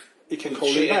that if he can call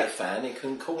him back. Fan, he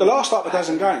can call the last half a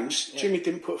dozen games, Jimmy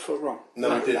didn't put a foot wrong.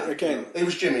 No, he didn't. Again, it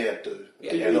was Jimmy Abdu.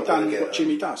 He done what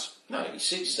Jimmy does. No, he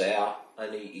sits there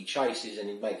and he chases and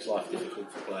he makes life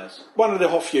difficult for players. One of the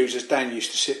Hoff users, Dan,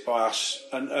 used to sit by us,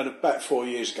 and about 4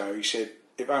 years ago, he said,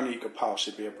 if only he could pass,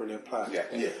 he'd be a brilliant player.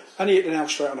 Yeah. And he hit the nail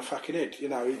straight on the fucking head. You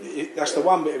know, that's the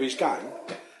one bit of his game,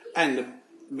 and the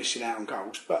missing out on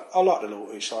goals. But I like the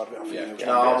loyalty side of it. I think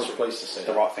I was pleased to see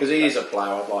the right thing because he is a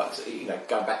player. I'd like to,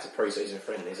 going back to pre-season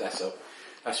friendlies.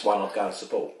 That's one I'd go and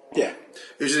support. Yeah,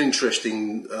 it was an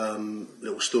interesting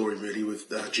little story, really, with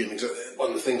Jimmy. One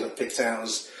of the things I picked out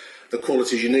was the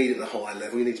qualities you need at the higher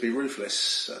level. You need to be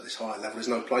ruthless at this higher level. There's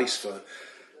no place for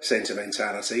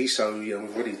sentimentality, so we've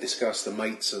already discussed the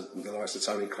mates of the likes of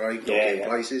Tony Craig not getting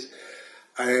places.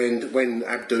 And when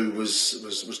Abdu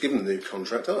was given the new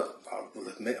contract, I will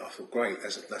admit I thought great.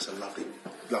 That's a lovely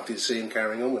to see him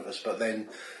carrying on with us. But then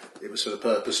it was for the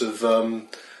purpose of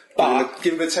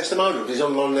giving a testimonial. He's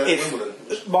on loan there at Wimbledon.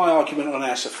 My argument on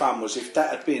House of Fun was if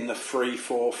that had been the 3,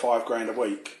 4, 5 grand a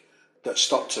week that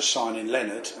stopped us signing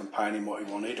Leonard and paying him what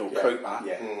he wanted, or Cooper,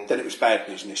 then it was bad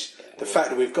business. The fact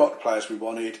that we've got the players we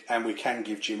wanted and we can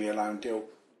give Jimmy a loan deal.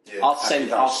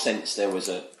 I sense there was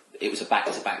it was a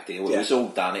back-to-back deal. It was all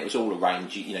done. It was all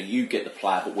arranged. You get the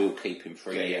player, but we'll keep him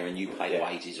for a year, and you pay the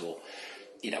wages. Or,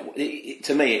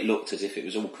 to me, it looked as if it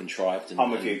was all contrived.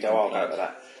 I'm with you, Joe. I'll go with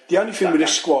that. The only thing with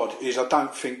this squad is I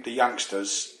don't think the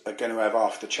youngsters are going to have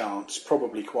half the chance.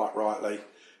 Probably quite rightly,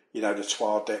 the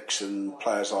Twadecks and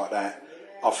players like that.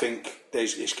 I think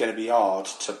it's going to be hard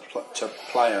to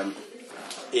play them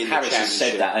in Harris the championship. has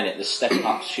said that, innit? The step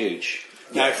up's huge.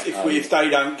 Now, if they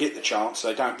don't get the chance,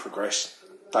 they don't progress,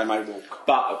 they may walk.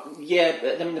 But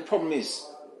the problem is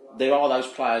there are those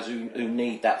players who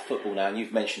need that football now. And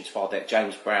you've mentioned Twadek,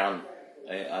 James Brown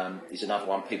is another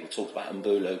one people talked about,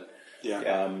 Mbulu.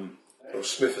 Well,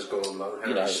 Smith has gone on loan.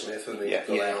 Harris Smith, and he's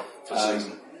gone out for the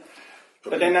season.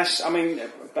 But then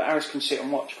but Harris can sit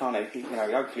and watch, can't he?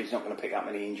 Hopefully he's not going to pick up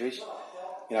any injuries.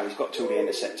 He's got till the end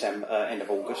of September, end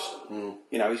of August.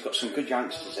 He's got some good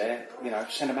youngsters there.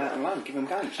 Send them out on loan, give them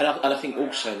games. And I think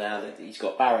also now that he's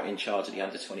got Barrett in charge of the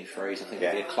under-23s, I think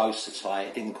they're close to tie.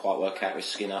 It didn't quite work out with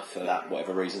Skinner for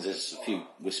whatever reasons. There's a few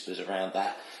whispers around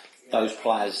that. Those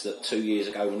players that 2 years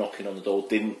ago were knocking on the door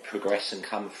didn't progress and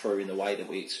come through in the way that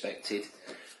we expected.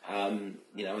 And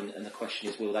the question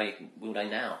is, will they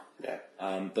now? Yeah.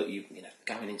 But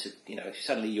going into if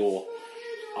suddenly you're,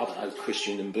 I don't know,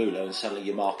 Christian Mbula, and suddenly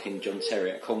you're marking John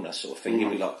Terry at a corner sort of thing,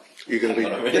 you'll be like, you're going to be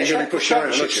pushing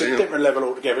around. It's a different level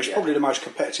altogether. It's probably the most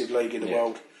competitive league in the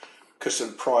world because the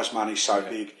prize money is so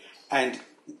big. And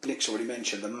Nick's already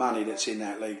mentioned the money that's in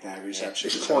that league now is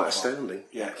absolutely it's quite astounding.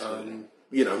 Yeah.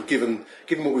 Given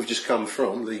what we've just come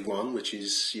from League One, which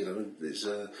is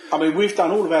I mean, we've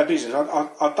done all of our business.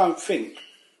 I don't think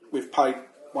we've paid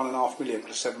 $1.5 million for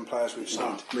the 7 players we've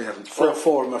signed. We haven't. 4 of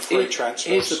them are free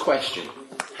transfers. Here's the question: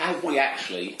 have we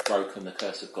actually broken the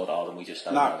curse of Goddard, and we just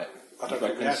don't know it? I don't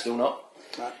think we have. Still not.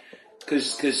 No.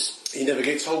 Because he never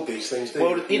gets told these things, do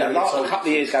he? Well, a couple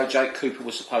of years ago, Jake Cooper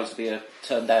was supposed to be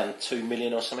turned down $2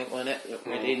 million or something, wasn't it?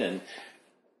 Reading, and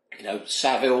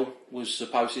Saville was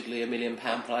supposedly $1 million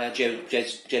player.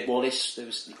 Jed Wallace. There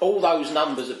was all those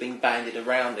numbers have been bandied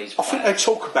around these players. I think they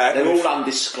talk about they're all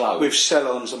undisclosed with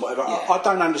sell-ons and whatever. Yeah. I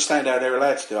don't understand how they're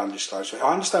allowed to do undisclosed.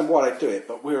 I understand why they do it,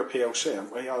 but we're a PLC,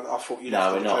 aren't we? I thought you'd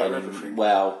have to declare everything.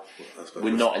 Well,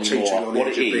 we're not anymore. What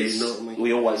it is, we?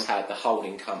 We always had the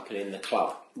holding company in the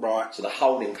club. Right. So the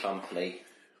holding company,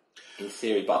 in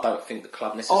theory, but I don't think the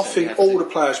club necessarily. I think all the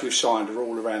players we've signed are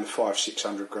all around the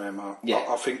 $500,000-600,000 mark. Yeah.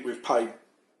 I think we've paid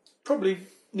probably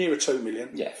nearer $2 million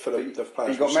for the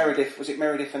players. You got Meredith. Was it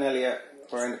Meredith and Elliott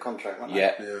were in the contract? Weren't they?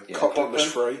 Yeah. Cochran was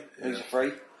free. He was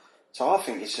free. So I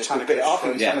think it's a good bit. I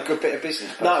think he's done a good bit of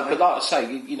business. No, but like I say,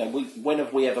 when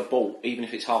have we ever bought, even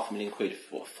if it's £500,000,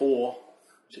 for 4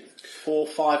 or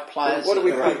 5 players? What do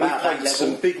we pay? We paid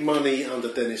some big money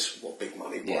under Dennis. What big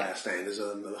money by our standards?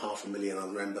 $500,000 I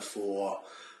remember for.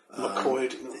 McCoy,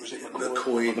 was it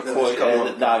McCoy?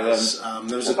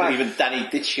 There was even Danny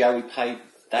Diccio we paid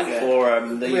that for.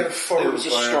 There was a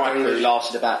striker who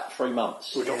lasted about 3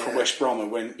 months. We got from West Brom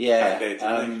and went back there.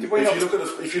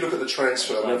 If you look at the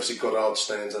transfer, obviously Goddard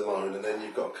stands alone, and then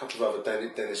you've got a couple of other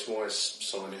Dennis Weiss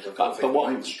signings. I can't think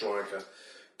of the striker.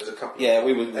 There's a couple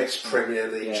of ex-Premier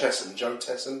League Chesson, Joe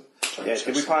Tesson.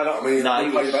 Did we pay a lot? I mean, we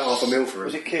paid about $500,000 for him.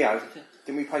 Was it Keogh?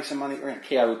 Didn't we pay some money for him?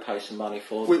 Keogh we paid some money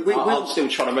for. I'm still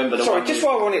trying to remember the one. Sorry, just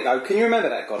while we're on it though, can you remember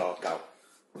that Goddard goal?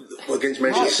 Well, against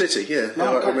Manchester City, yeah.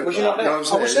 Was you not there? I was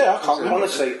there. I can't remember.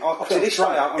 Honestly, to this day,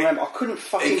 I remember. I couldn't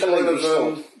fucking believe he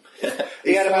scored.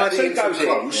 He had about 2 goals in,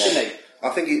 didn't he? I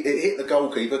think it hit the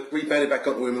goalkeeper, rebounded back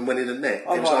up to him and went in the net. It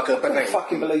was like a I couldn't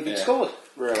fucking believe he'd scored.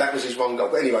 Really? That was his one goal.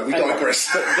 But anyway, we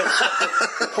digress.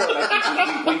 The point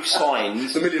is, we've signed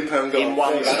the £1 million goal in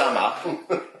one summer.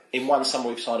 In one summer,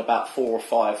 we've signed about 4 or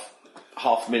 5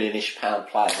 £500,000-ish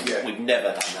players. Yeah. We've never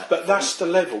done that. But that's the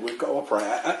level we've got to operate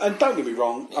at. And don't get me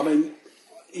wrong. I mean,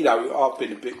 I've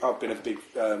been a big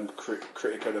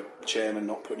critic of the chairman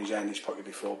not putting his hand in his pocket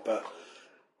before. But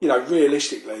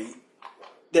realistically,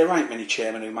 there ain't many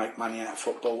chairmen who make money out of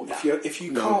football. No. If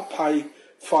you can't pay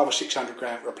 $500,000 or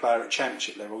 $600,000 for a player at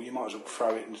championship level, you might as well throw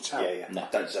it in the towel. No,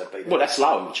 well, that's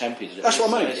low in the Championship. That's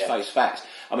what I mean. Let's face facts.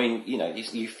 I mean,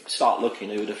 you start looking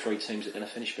who are the 3 teams that are going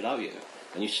to finish below you,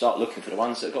 and you start looking for the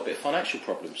ones that have got a bit of financial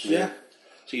problems. Yeah.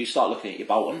 So you start looking at your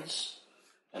Boltons,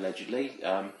 allegedly.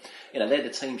 They're the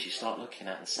teams you start looking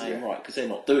at and saying, right, because they're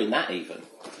not doing that even.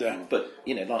 Yeah. But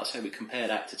like I say, we compare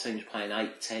that to teams paying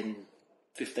 8, 10,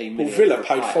 15 million. Well, Villa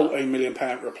paid £14 million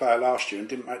for a player last year and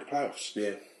didn't make the playoffs.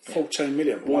 Yeah. 14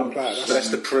 million for one player. So that's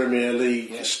the Premier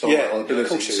League style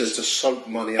ability to soak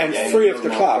money up. And 3 of the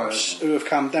clubs who have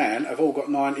come down have all got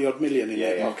 90 odd million in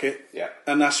their pocket. Yeah.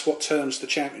 And that's what turns the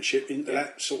Championship into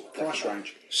that sort of price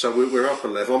range. So we're up a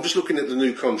level. I'm just looking at the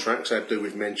new contracts, Abdul,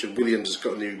 we've mentioned. Williams has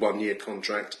got a new 1-year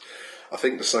contract. I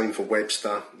think the same for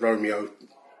Webster, Romeo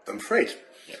and Fred.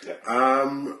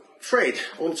 Fred,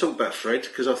 I want to talk about Fred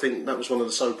because I think that was one of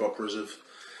the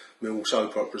Millwall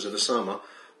soap operas of the summer.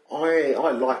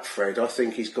 I like Fred. I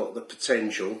think he's got the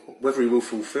potential. Whether he will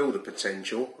fulfil the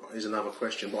potential is another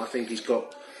question, but I think he's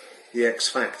got the X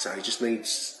factor. He just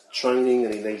needs training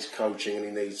and he needs coaching and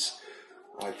he needs...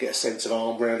 I get a sense of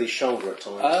arm round his shoulder at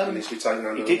times. He needs to be taken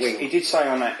under the wing. He did say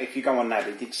on that, if you go on that,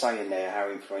 he did say in there how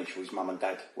influential his mum and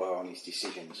dad were on his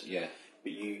decisions. Yeah.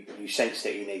 But you sense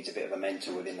that he needs a bit of a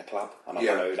mentor within the club, and I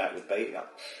don't know who that would be.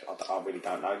 I really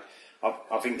don't know.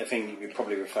 I think the thing you're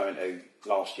probably referring to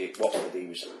last year, Watford, he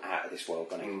was out of this world,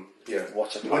 wasn't he?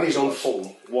 What a player when he's on form,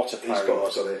 what a player he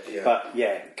was. Yeah. But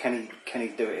can he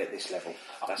do it at this level?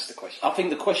 That's the question. I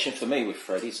think the question for me with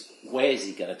Fred is, where is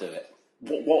he going to do it?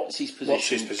 What's his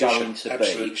position going to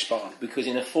Absolutely be? spot on. Because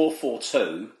in a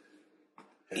 4-4-2,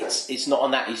 it's not on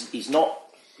that. He's not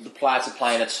the player to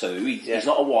play in a 2. He's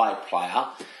not a wide player.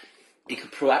 He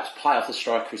could perhaps play off the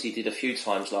striker as he did a few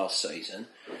times last season.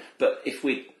 But if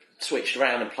we switched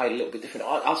around and played a little bit different,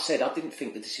 I said I didn't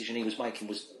think the decision he was making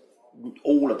was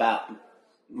all about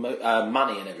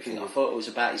money and everything. I thought it was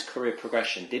about his career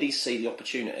progression. Did he see the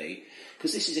opportunity?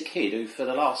 Because this is a kid who, for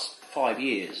the last 5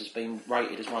 years, has been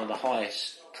rated as one of the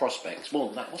highest prospects. More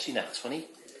than that, what's he now? 20?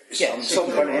 Yeah,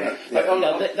 something like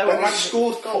that. They were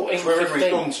scored goals wherever he's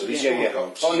gone to. He's scored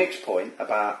goals. On Nick's point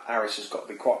about Harris has got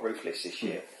to be quite ruthless this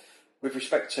year. With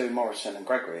respect to Morrison and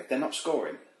Gregory, if they're not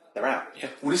scoring, they're out. Yeah.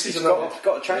 Well, this is got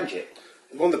to change it.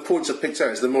 One of the points I picked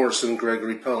out is the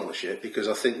Morrison-Gregory partnership because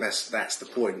I think that's the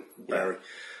point, Barry.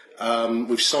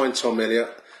 We've signed Tom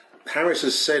Elliott. Harris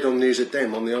has said on News at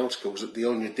Dem on the articles that the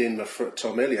Anya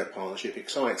Din-Tom Elliott partnership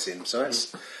excites him. So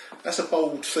that's a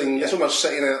bold thing. It's almost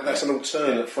setting out that's an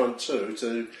alternate front two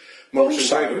to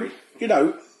Morrison-Gregory. You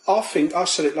know, I think I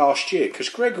said it last year because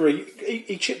Gregory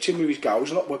he chipped in with his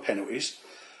goals, a lot more penalties,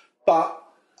 but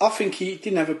I think he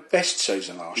didn't have a best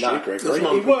season last year, Gregory.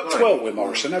 He worked well with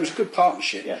Morrison. That was a good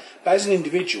partnership. Yeah. But as an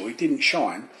individual, he didn't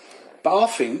shine. But I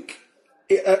think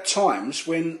at times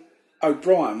when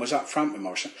O'Brien was up front with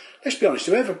Morrison, let's be honest,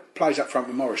 whoever plays up front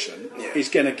with Morrison is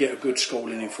going to get a good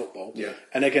schooling in football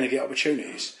and they're going to get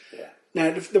opportunities. Yeah.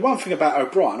 Now, the one thing about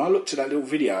O'Brien, I looked at that little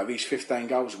video of his 15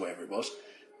 goals or whatever it was,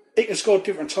 he can score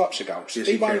different types of goals. Yes,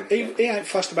 he ain't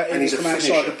fussed about anything from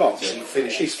outside the box.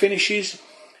 He finishes.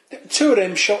 2 of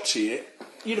them shots here,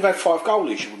 you'd have had 5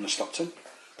 goalies, you wouldn't have stopped them.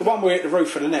 The one where hit the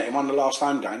roof of the net in one of the last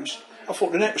home games, I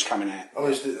thought the net was coming out. I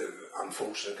mean, it's the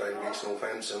unfortunate game against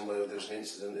Northampton where there was an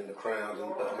incident in the crowd,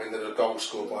 but I mean, there's a goal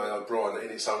scored by O'Brien in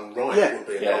its own right would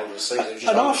be a goal of the season. It was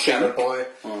just overshadowed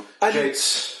by Jed's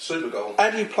super goal.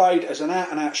 Had he played as an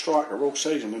out-and-out striker all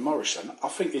season with Morrison, I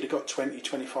think he'd have got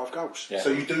 20-25 goals. Yeah. So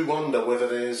you do wonder whether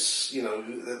there's,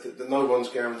 no one's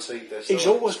guaranteed their He's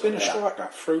always been a striker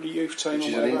through the youth team. Which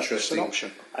is an interesting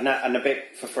option. And the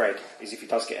bit for Fred is if he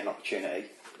does get an opportunity,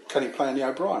 can he play in the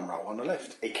O'Brien role on the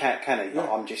left? He can he? Yeah.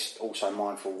 I'm just also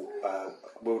mindful,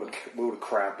 will the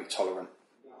crowd be tolerant?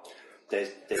 There's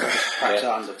perhaps an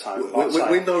undertone.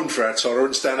 We're known for our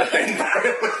tolerance down at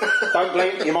Edinburgh. Don't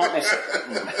blink, you might miss it.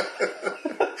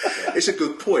 It's a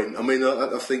good point. I mean,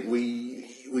 I think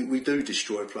we do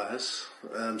destroy players,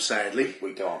 sadly.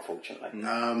 We do, unfortunately.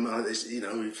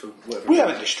 For whatever we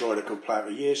haven't destroyed a good player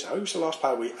for years, though. Who's the last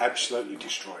player we absolutely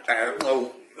destroyed?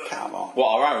 Come on.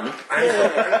 What, our own?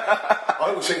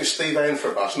 I was thinking Steve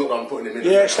Anfrabus, not that I'm putting him in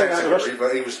the category,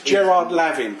 but he was... Gerard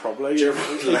Lavin, probably.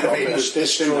 Gerard Lavin was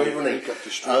destroyed, wasn't he? He got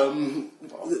destroyed.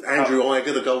 Andrew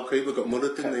Iger, the goalkeeper, got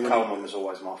murdered, didn't he? Coleman was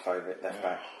always my favourite left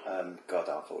back. God,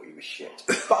 I thought he was shit.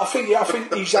 But I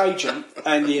think his agent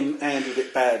and him handled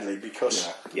it badly because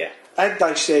had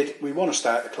they said, we want to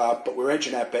stay at the club, but we're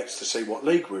edging our bets to see what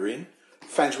league we're in,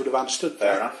 fans would have understood that.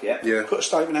 Fair enough, yeah. Put a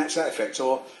statement out to that effect,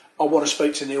 or I want to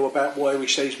speak to Neil about where he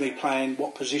sees me playing,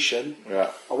 what position.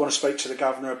 Yeah. I want to speak to the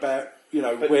governor about,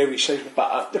 where he sees me.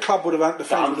 But the club would have, the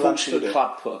fans would have understood it. The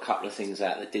club put a couple of things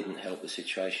out that didn't help the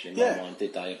situation in my mind,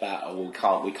 did they? About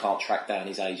we can't track down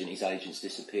his agent. His agent's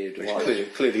disappeared.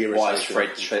 Why is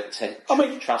Fred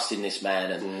trusting this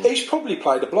man? And he's probably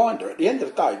played a blinder at the end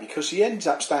of the day because he ends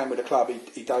up staying with a club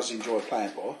he does enjoy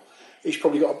playing for. He's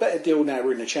probably got a better deal now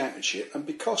we're in the Championship, and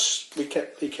because he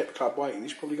kept the club waiting,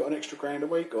 he's probably got an extra £1,000 a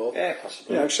week, or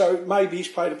possibly. So maybe he's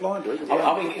played a blinder.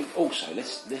 I mean, also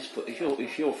let's put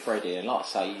if you're Freddie, and like I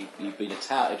say, you've been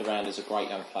touted around as a great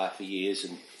young player for years,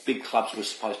 and big clubs were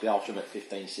supposed to be after him at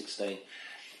 15, 16.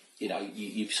 You know,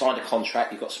 you've signed a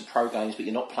contract, you've got some pro games, but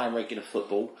you're not playing regular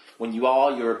football. When you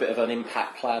are, you're a bit of an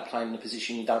impact player playing in a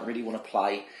position you don't really want to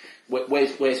play.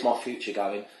 Where's my future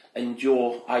going? And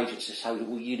your agents just say,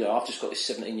 well, you know, I've just got this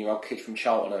 17-year-old kid from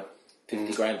Charlton, a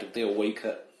 50 grand a deal a week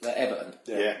at Everton.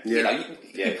 Yeah. You know,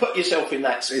 you put yourself in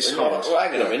that. It's hard. Well,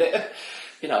 hang on a minute.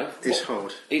 You know, it's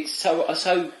hard. It's so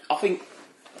I think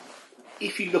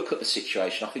if you look at the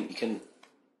situation, I think you can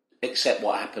accept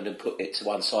what happened and put it to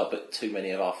one side, but too many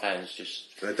of our fans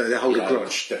just... They hold a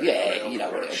grudge. Yeah, you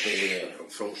know what it'll be.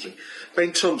 Unfortunately.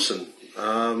 Ben Thompson,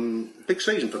 big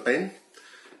season for Ben.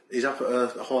 He's up at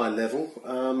a higher level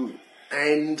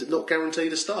and not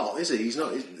guaranteed a start, is he? He's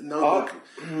not...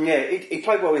 He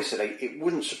played well yesterday. It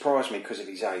wouldn't surprise me because of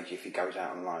his age if he goes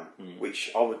out on loan, which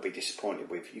I would be disappointed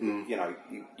with. You know,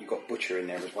 you've got Butcher in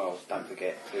there as well, don't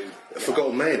forget. A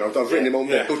forgotten man. I've written him on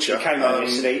there, Butcher. He came on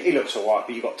yesterday. He looks all right,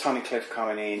 but you've got Tunnicliffe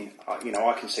coming in. You know,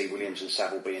 I can see Williams and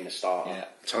Saville being the starter. Yeah.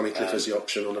 Tunnicliffe as the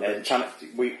option on the bench.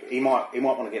 He might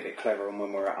want to get a bit clever, and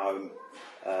when we're at home,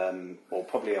 or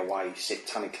probably away, sit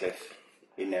Tunnicliffe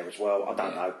in there as well. I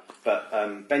don't know.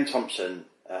 But Ben Thompson...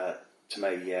 to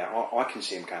me, I can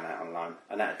see him going out on loan,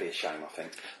 and that'd be a shame, I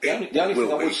think. The only thing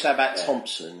I would say about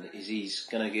Thompson is he's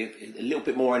going to give a little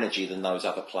bit more energy than those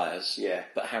other players. Yeah.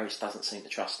 But Harris doesn't seem to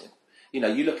trust him. You know,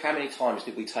 you look how many times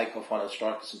did we take off one of the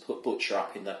strikers and put Butcher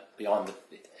up in behind the...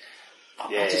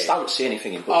 I just don't see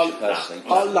anything in Butcher personally.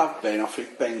 I love Ben. I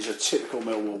think Ben's a typical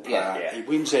Millwall player. Yeah. He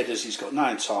wins headers. He's got no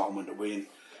entitlement to win.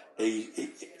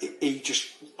 He just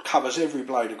covers every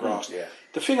blade of grass. Yeah.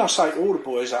 The thing I say to all the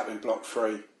boys up in Block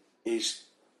 3 is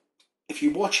if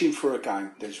you watch him for a game,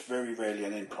 there's very rarely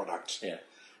an end product. Yeah.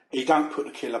 He don't put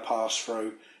the killer pass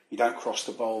through. He don't cross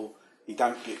the ball. He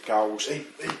don't get goals. He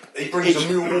brings a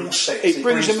Millwall sense. He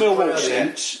brings a Millwall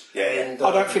sense. Yeah.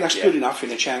 I don't think that's good enough in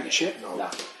the Championship.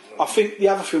 No. I think the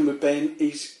other thing with Ben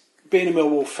is being a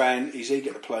Millwall fan, he's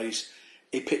eager to please.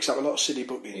 He picks up a lot of silly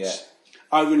bookings. Yeah.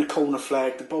 Over in the corner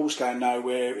flag, the ball's going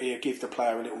nowhere. He'll give the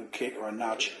player a little kick or a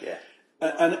nudge. Yeah.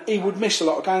 And he would miss a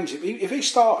lot of games. If he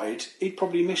started, he'd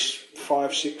probably miss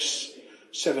 5, 6,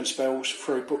 7 spells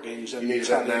through bookings. And you need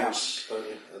that now.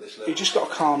 He just got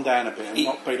to calm down a bit and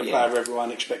not be the player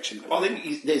everyone expects him to be. I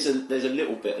think there's a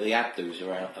little bit of the Abdus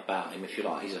around about him, if you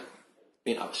like. He's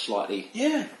a slightly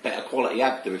better quality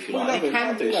Abdu, if you like. He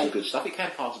can do some good stuff. He can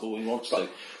pass the ball when he wants to.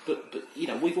 But you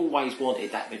know, we've always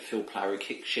wanted that midfield player who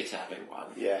kicks shit out of everyone.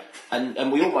 Yeah.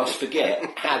 And we almost forget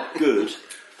how good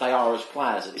they are as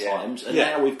players at times, and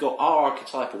now we've got our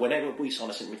archetypal. Whenever we sign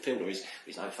a centre midfielder,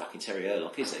 he's no fucking Terry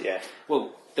Erlock, is he? Yeah.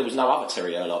 Well, there was no other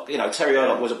Terry Erlock. You know, Terry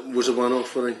Erlock was a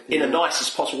one-off, wasn't he? In the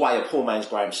nicest possible way, a poor man's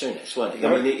Graham Souness, weren't he?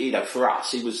 I mean, you know, for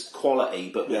us, he was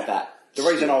quality, but with that. The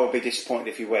reason I would be disappointed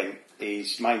if he went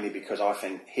is mainly because I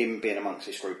think him being amongst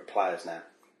this group of players now,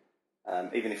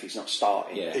 even if he's not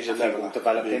starting, he's I think will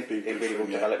develop him. He really will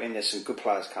develop him. There's some good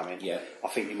players coming. Yeah. I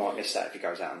think he might miss that if he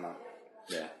goes out and loan.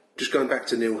 Yeah. Just going back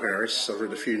to Neil Harris, I've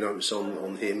read a few notes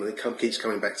on him, and it keeps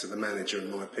coming back to the manager, in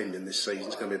my opinion, this season.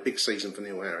 It's going to be a big season for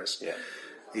Neil Harris. Yeah.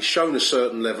 He's shown a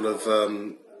certain level of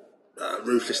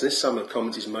ruthlessness. Some of the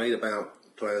comments he's made about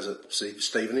players at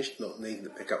Stevenage not needing to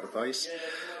pick up the pace.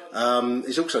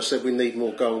 He's also said we need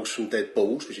more goals from dead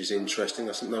balls, which is interesting.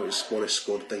 I noticed Wallace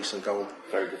scored a decent goal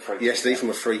yesterday from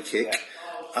a free kick.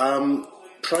 Yeah.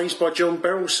 Praised by John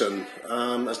Berylson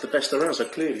as the best around. So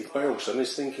clearly Berylson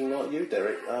is thinking like you,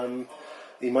 Derek.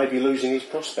 He may be losing his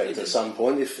prospect at some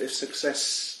point if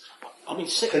success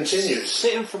continues.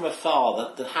 Sitting from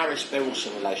afar, the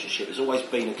Harris-Berylson relationship has always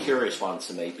been a curious one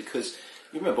to me, because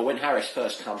you remember when Harris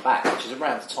first come back, which is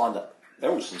around the time that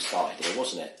Berylson started here,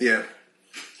 wasn't it?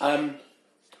 Yeah.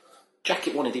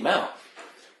 Jacket wanted him out.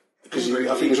 Because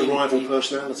I think he was a rival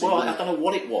personality. Well, I don't know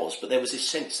what it was, but there was this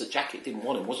sense that Jacket didn't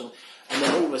want him, wasn't? And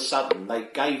then all of a sudden they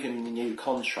gave him the new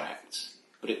contract,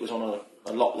 but it was on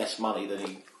a lot less money than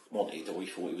he wanted, or he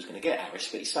thought he was going to get Harris.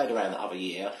 But he stayed around the other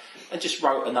year and just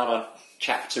wrote another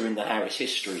chapter in the Harris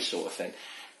history, sort of thing.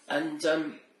 And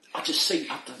I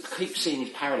keep seeing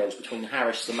these parallels between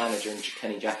Harris, the manager, and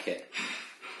Kenny Jackett.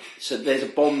 So there's a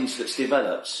bond that's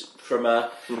developed from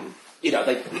a. You know,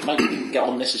 they didn't get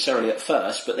on necessarily at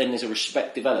first, but then there's a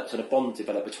respect developed and a bond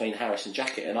developed between Harris and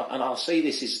Jackett. And I'll see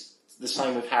this is the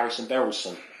same with Harris and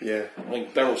Berylson. Yeah. I mean,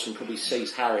 Berylson probably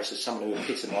sees Harris as someone who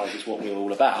epitomises what we're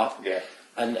all about. Yeah.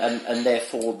 And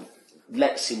therefore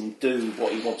lets him do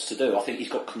what he wants to do. I think he's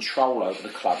got control over the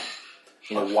club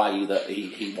in a way that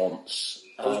he wants.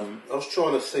 I was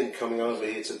trying to think, coming over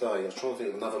here today, I was trying to think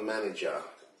of another manager.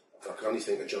 I can only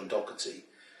think of John Docherty,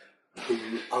 who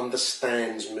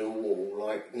understands Millwall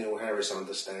like Neil Harris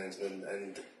understands,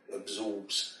 and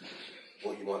absorbs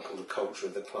what you might call the culture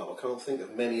of the club. I can't think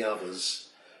of many others.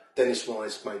 Dennis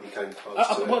Wise maybe came close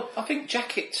to it. Well, I think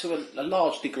Jackett to a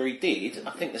large degree did.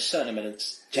 I think there's certain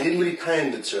elements. He didn't really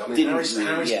pander to it. I mean, Harris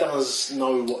does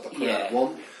know what the crowd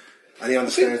want, and he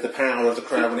understands the power of the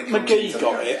crowd when it comes McGee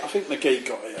got it. I think McGee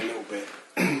got it a little bit.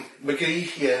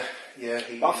 McGee, yeah.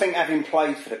 I think having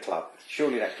played for the club,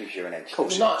 surely that gives you an edge. Of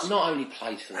course, not only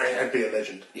played for the club. And be a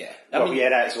legend. Yeah.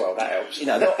 That as well, that helps. You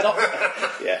know,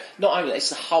 not only it's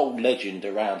the whole legend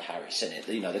around Harris, isn't it?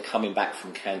 You know, they're coming back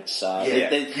from cancer.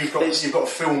 You've got a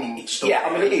film story. Yeah,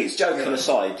 I mean, it is. Joking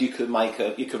aside, you could write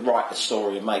a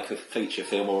story and make a feature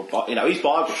film, or his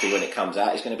biography when it comes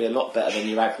out is going to be a lot better than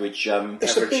your average show.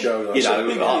 You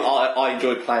know, I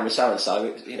enjoyed playing with so and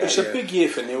so. It's a big year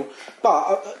for Neil,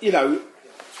 but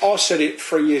I said it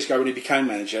 3 years ago when he became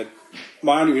manager.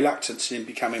 My only reluctance in him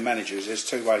becoming manager is there's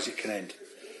two ways it can end.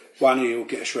 One, he'll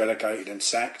get us relegated and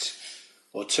sacked,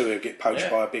 or two, he'll get poached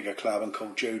by a bigger club and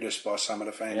called Judas by some of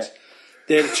the fans.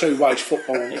 They're the two ways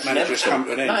football managers come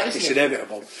to an end. It's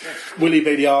inevitable. Will he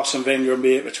be the Arsene Wenger and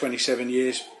be here for 27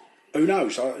 years? Who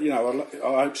knows? I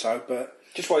hope so. But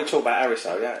just while you talk about Harris,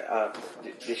 though,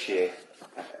 this year,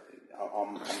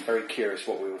 I'm very curious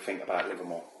what we will think about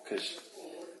Livermore, because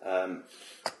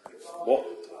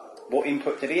what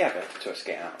input did he have to us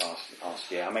getting out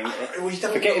last year? I mean,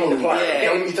 forgetting the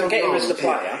player, forgetting as the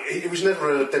player. It was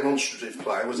never a demonstrative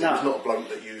player, was it? No. It was not a bloke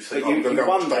that you think, I'm going to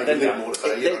go and stay with Livermore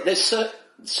today. There's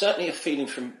certainly a feeling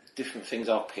from different things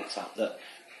I've picked up that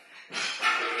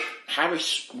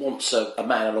Harris wants a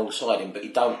man alongside him, but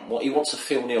he wants a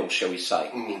Phil Neal, shall we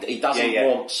say. He doesn't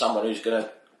want someone who's going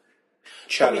to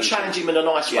challenge him in a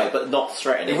nice way, but not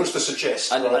threaten him. He wants to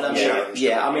suggest. I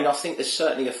mean, I think there's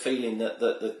certainly a feeling that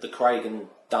the Craig and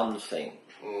Dunn thing,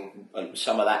 and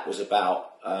some of that was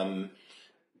about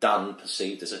Dunn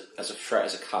perceived as a threat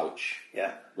as a coach,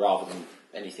 rather than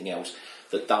anything else.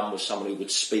 That Dunn was someone who would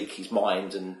speak his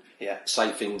mind and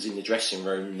say things in the dressing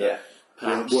room that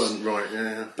perhaps weren't right.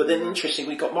 Yeah. But then, interesting,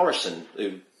 we got Morrison,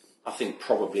 who I think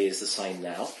probably is the same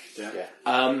now.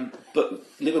 But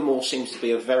Livermore seems to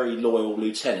be a very loyal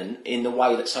lieutenant in the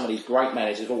way that some of these great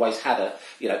managers have always had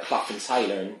Clough and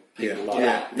Taylor and people like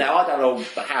that. Now, I don't know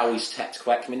how he's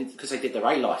tactical acumen, because they did their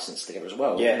A licence together as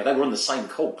well. Yeah. They were on the same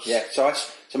course. Yeah, so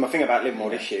my thing about Livermore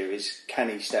this year is, can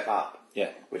he step up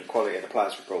with the quality of the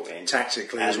players we brought in?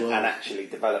 Tactically as well. And actually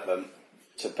develop them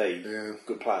to be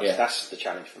good players. Yeah. That's the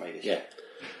challenge for me this year.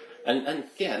 And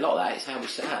a lot of that is how we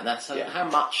set out, and that's how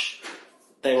much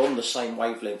they're on the same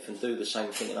wavelength and do the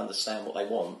same thing and understand what they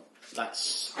want.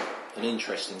 That's an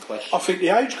interesting question. I think the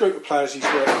age group of players he's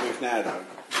working with now, though,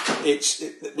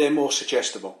 they're more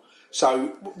suggestible. So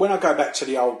when I go back to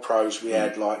the old pros, we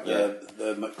had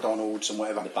the McDonalds and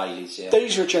whatever. The Baileys,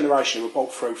 These are a generation who were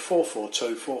brought through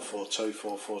 4-4-2, 4-4-2,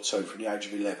 4-4-2 from the age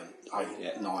of 11,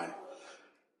 8, 9.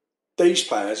 These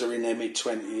players are in their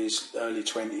mid-20s, early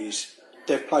 20s.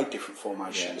 They've played different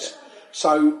formations.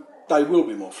 So they will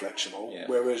be more flexible,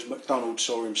 whereas McDonald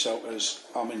saw himself as,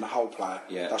 I'm in the whole player,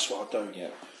 that's what I do.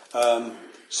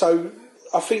 So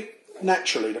I think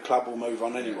naturally the club will move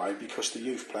on anyway, because the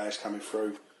youth players coming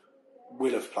through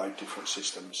will have played different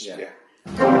systems. You're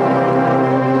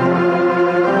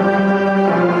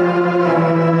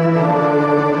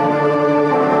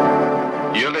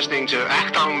listening to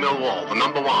Achtung Millwall, the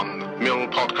 #1 Mill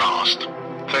podcast.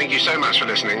 Thank you so much for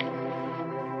listening.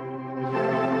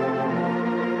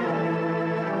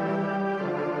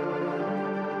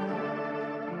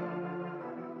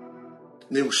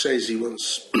 Neil says he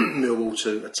wants Millwall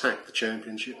to attack the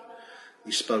Championship.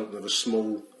 He's spoken of a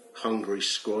small, hungry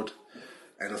squad,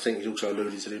 and I think he's also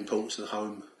alluded to the importance of the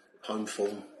home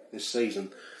form this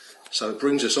season. So it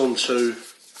brings us on to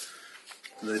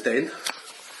the Den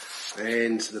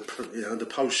and the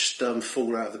post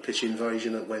fallout of the pitch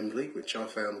invasion at Wembley, which I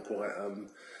found quite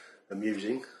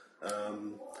amusing.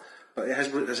 But it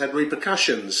has had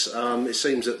repercussions. It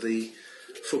seems that the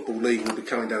Football League will be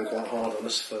coming down quite hard on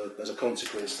us as a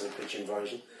consequence to the pitch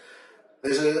invasion.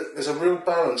 There's a real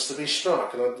balance to be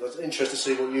struck, and I'm interested to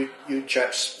see what you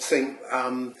chaps think.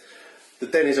 The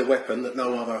Den is a weapon that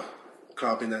no other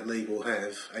club in that league will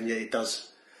have, and yet it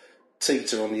does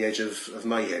teeter on the edge of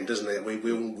mayhem, doesn't it?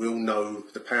 We all know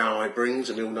the power it brings,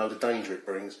 and we all know the danger it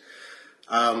brings.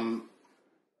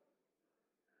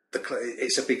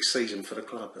 It's a big season for the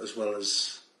club as well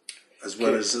as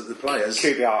the players.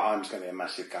 QPR home's going to be a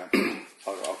massive game.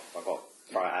 I've got to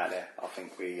throw it out there. I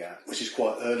think which is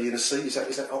quite early in the season.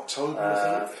 Is that October?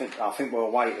 I think we're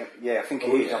away. Yeah, I think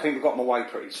it is. I think we've got them away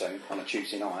pretty soon on a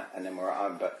Tuesday night, and then we're at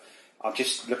home. But I'm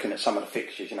just looking at some of the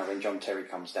fixtures, when John Terry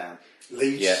comes down.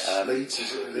 Leeds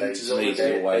is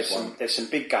always one. There's some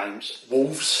big games.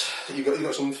 Wolves, you've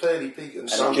got some fairly big and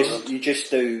some. You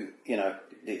just do,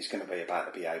 it's going to be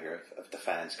about the behaviour of the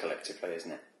fans collectively,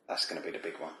 isn't it? That's going to be the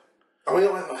big one. I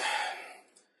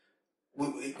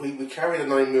mean, we carry the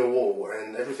name Millwall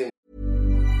and everything.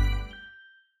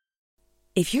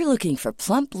 If you're looking for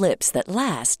plump lips that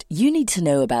last, you need to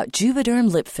know about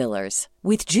Juvederm lip fillers.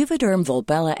 With Juvederm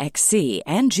Volbella XC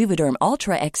and Juvederm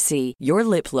Ultra XC, your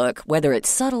lip look, whether it's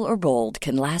subtle or bold,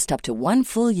 can last up to 1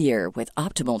 full year with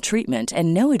optimal treatment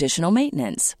and no additional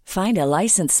maintenance. Find a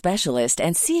licensed specialist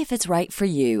and see if it's right for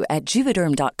you at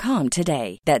Juvederm.com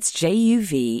today. That's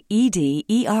JUVEDERM.com.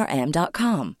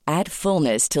 Add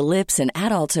fullness to lips in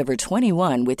adults over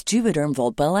 21 with Juvederm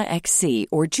Volbella XC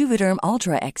or Juvederm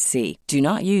Ultra XC. Do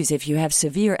not use if you have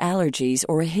severe allergies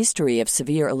or a history of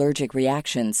severe allergic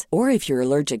reactions, or if you're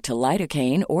allergic to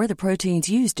lidocaine or the proteins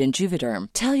used in Juvederm.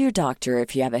 Tell your doctor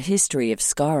if you have a history of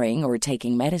scarring or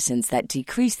taking medicines that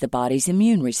decrease the body's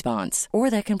immune response or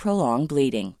that can prolong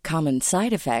bleeding. Common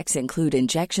side effects include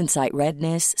injection site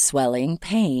redness, swelling,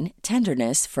 pain,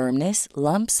 tenderness, firmness,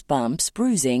 lumps, bumps,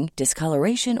 bruising,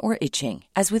 discoloration, or itching.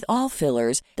 As with all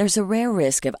fillers, there's a rare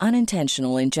risk of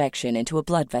unintentional injection into a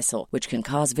blood vessel, which can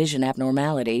cause vision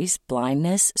abnormalities,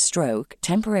 blindness, stroke,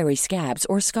 temporary scabs,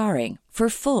 or scarring. For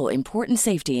full, important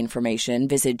safety information,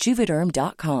 visit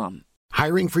Juvederm.com.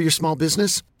 Hiring for your small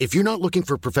business? If you're not looking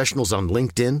for professionals on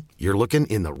LinkedIn, you're looking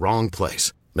in the wrong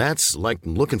place. That's like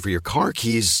looking for your car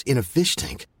keys in a fish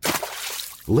tank.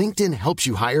 LinkedIn helps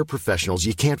you hire professionals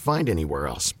you can't find anywhere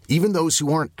else, even those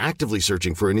who aren't actively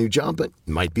searching for a new job but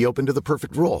might be open to the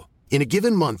perfect role. In a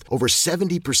given month, over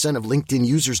 70% of LinkedIn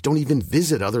users don't even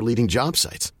visit other leading job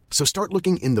sites. So start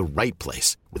looking in the right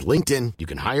place. With LinkedIn, you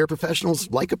can hire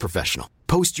professionals like a professional.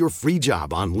 Post your free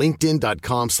job on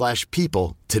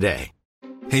linkedin.com/people today.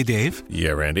 Hey, Dave.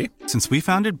 Yeah, Randy. Since we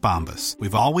founded Bombas,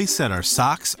 we've always said our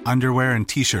socks, underwear, and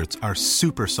T-shirts are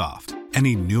super soft.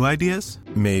 Any new ideas?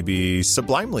 Maybe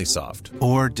sublimely soft.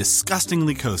 Or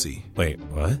disgustingly cozy. Wait,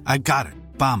 what? I got it.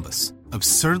 Bombas.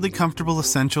 Absurdly comfortable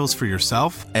essentials for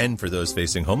yourself and for those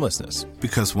facing homelessness.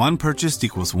 Because one purchased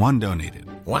equals one donated.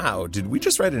 Wow, did we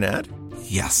just write an ad?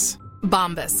 Yes.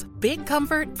 Bombas. Big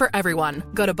comfort for everyone.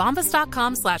 Go to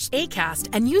bombas.com/ACAST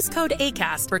and use code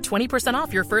ACAST for 20%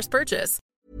 off your first purchase.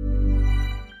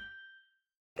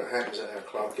 What happens at our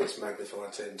club gets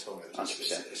magnified 10 times.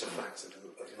 100%. It's a fact of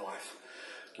life.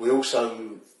 We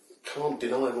also can't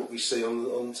deny what we see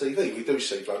on TV. We do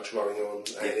see blokes running on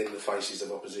and in the faces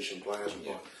of opposition players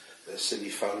with their silly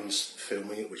phones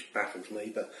filming it, which baffles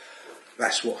me, but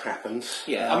that's what happens.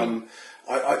 Yeah, I mean,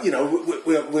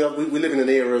 we live in an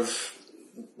era of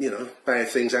bad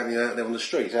things happening out there on the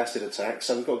streets, acid attacks,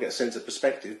 so we've got to get a sense of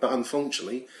perspective, but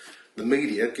unfortunately the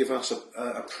media give us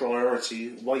a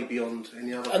priority way beyond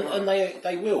any other. And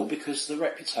they will, because the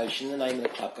reputation, the name of the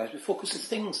club goes before. Because the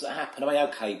things that happen, I mean,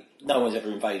 okay, no one's ever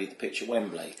invaded the pitch at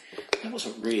Wembley. There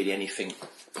wasn't really anything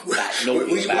that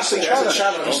naughty about it.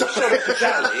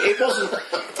 It wasn't.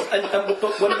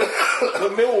 But when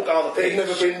Millwall go on the pitch, it's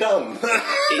never been done.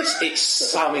 it's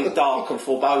something dark and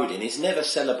foreboding. It's never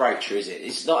celebratory, is it?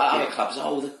 It's not at other clubs.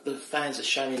 Oh, the fans are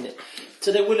showing it.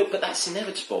 So they will look, but that's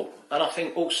inevitable. And I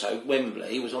think also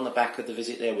Wembley was on the back of the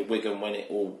visit there with Wigan when it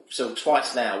all. So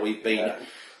twice now we've been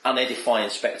unedifying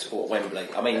spectacle at Wembley.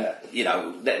 I mean,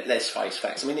 let's face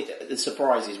facts. I mean, the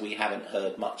surprise is we haven't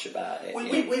heard much about it.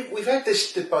 We've had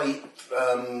this debate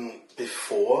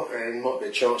before, and might be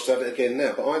a chance to have it again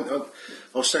now. But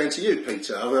I was saying to you,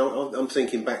 Peter, I'm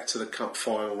thinking back to the cup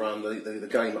final run, the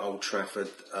game at Old Trafford,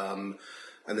 and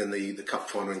then the cup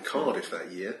final in Cardiff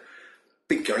that year.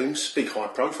 Big games, big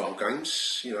high-profile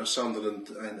games, Sunderland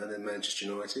and then Manchester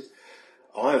United.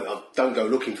 I don't go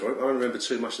looking for it. I don't remember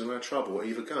too much of our trouble at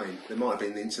either game. There might have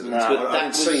been incidents, but I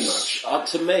didn't see much.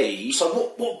 To me...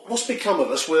 So what's become of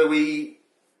us where we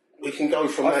can go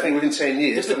from that within 10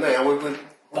 years to now?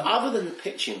 But other than the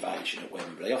pitch invasion at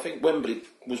Wembley, I think Wembley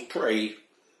was pretty...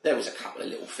 There was a couple of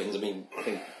little things. I mean, I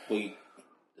think we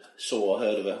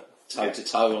heard of a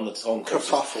toe-to-toe on the concourse.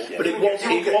 But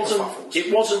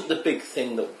it wasn't the big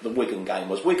thing that the Wigan game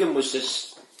was. Wigan was just...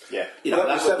 Yeah,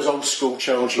 that was old school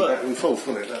charging back and forth,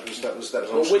 wasn't it? That was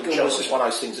old school. Wigan was just one of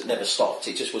those things that never stopped.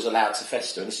 It just was allowed to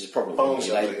fester, and this is probably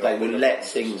they would let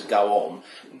things go on.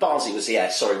 Barnsley was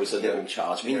was a little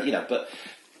charge. I mean, but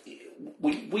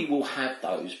we will have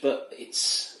those. But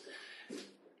it's,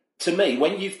 to me,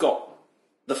 when you've got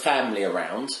the family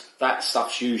around, that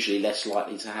stuff's usually less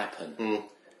likely to happen.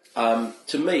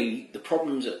 To me, the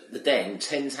problems at the Den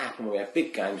tend to happen when we have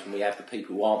big games, when we have the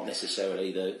people who aren't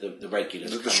necessarily the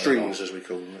regulars. The strings, as we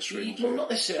call them, the strings. Well, not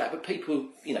necessarily that, but people,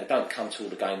 don't come to all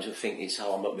the games and think it's,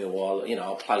 I'm at Millwall,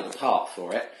 I'll play the part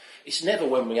for it. It's never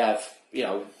when we have,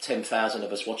 10,000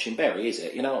 of us watching Bury, is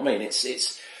it? You know what I mean?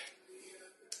 It's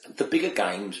the bigger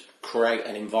games create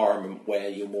an environment where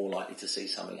you're more likely to see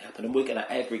something happen, and we're going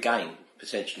to every game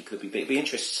potentially could be big. It'd be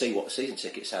interesting to see what the season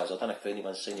ticket sales. I don't know if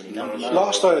anyone's seen any numbers.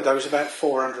 Last I heard there was about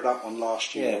 400 up on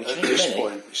last year. Which at this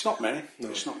point, it's not many. No.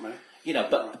 It's not many.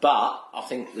 But I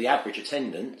think the average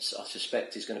attendance, I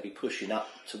suspect, is going to be pushing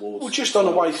up towards. Well, just on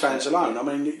away fans alone. I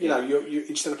mean, you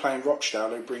instead of playing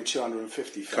Rochdale, who bring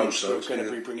 250 fans, we're going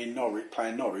to be bringing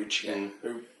Norwich,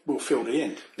 who will fill the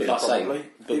end. But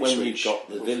when you've got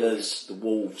the Villas, the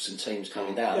Wolves, and teams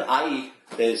coming down,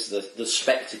 there's the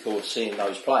spectacle of seeing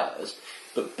those players.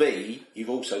 But B, you've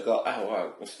also got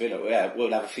it's Villa.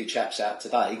 We'll have a few chaps out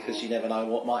today because you never know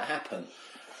what might happen.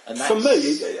 And for me,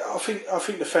 I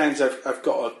think the fans have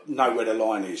got to know where the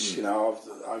line is.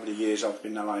 Over the years I've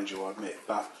been no angel, I admit,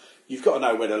 but you've got to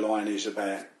know where the line is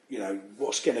about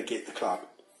what's going to get the club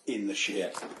in the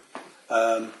shit.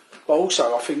 But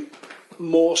also, I think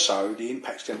more so the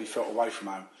impact's going to be felt away from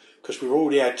home. Because we've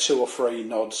already had 2 or 3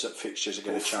 nods that fixtures are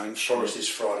going to change. Forest is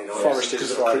Friday night. Forest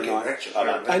is Friday night.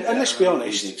 And let's be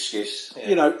honest, excuse.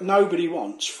 Nobody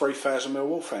wants 3,000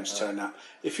 Millwall fans turning up.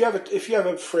 If you have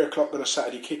a 3 o'clock on a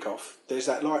Saturday kick-off, there's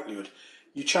that likelihood.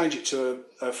 You change it to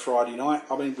a Friday night.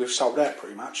 I mean, we've sold out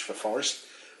pretty much for Forest,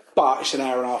 but it's an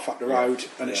hour and a half up the road,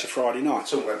 and it's a Friday night.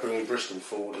 Talking about bringing Bristol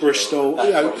forward. Bristol,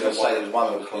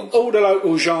 all the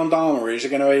local gendarmeries are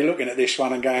going to be looking at this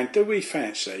one and going, do we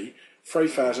fancy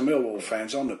 3,000 Millwall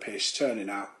fans on the piss turning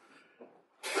up,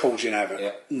 causing havoc?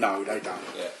 No, they don't.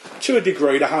 To a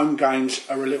degree, the home games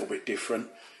are a little bit different.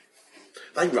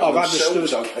 They run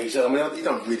themselves, Peter. I mean, you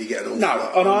don't really get an awful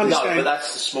lot. And I understand. No, but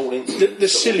that's the small incident. The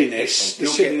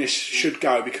silliness should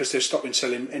go because they're stopping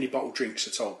selling any bottled drinks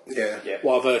at all. Yeah.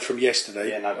 What I've heard from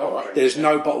yesterday, no bottled drinks. There's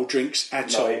no bottled drinks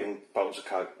at all. Not even bottles of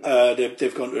Coke.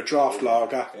 They've gone to a draft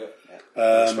lager.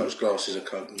 I suppose glasses of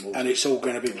Coke and water. And it's all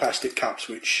going to be plastic cups,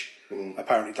 which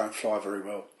apparently don't fly very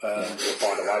well.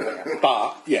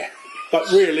 But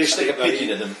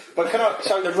realistically, but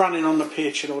they're running on the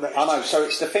pitch and all that. I know. So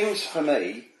it's the things for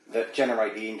me that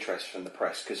generate the interest from the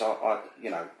press because I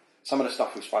some of the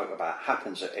stuff we spoke about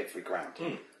happens at every ground.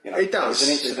 It does. There was an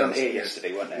incident here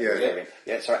yesterday, wasn't there?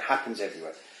 Yeah. So it happens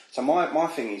everywhere. So my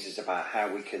thing is about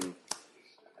how we can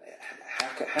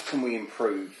how can we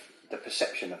improve the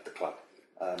perception of the club.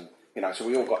 So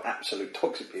we all got absolute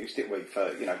dogs abuse, didn't we,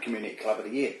 for Community Club of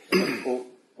the Year? Well,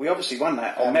 we obviously won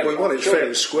that on merit. We won it fair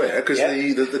and square because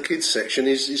the kids section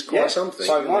is quite something.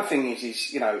 So my thing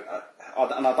is and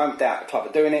I don't doubt the club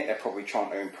are doing it. They're probably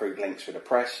trying to improve links with the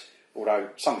press. Although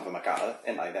some of them are gutter,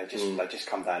 aren't they? They just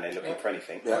come down there looking for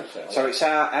anything. Yeah. So it's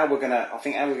how we're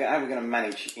gonna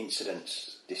manage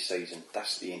incidents this season.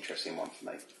 That's the interesting one for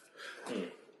me.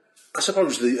 I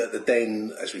suppose the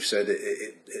Den, as we've said,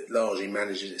 it largely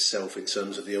manages itself in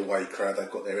terms of the away crowd. They've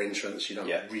got their entrance. You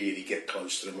don't really get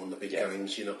close to them on the big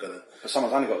games. You're not going to. But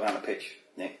someone's only got to go on the pitch.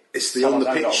 It's the on the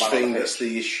pitch thing that's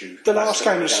the issue. The last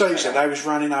game of the season, they was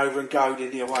running over and goading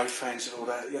the away fans and all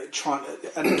that,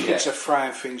 and the kids are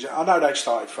throwing things. I know they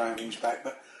started throwing things back,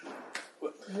 but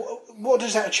what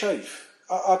does that achieve?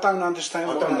 I don't understand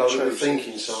what that achieves. I don't know the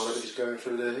thinking side of it is going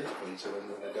through their head.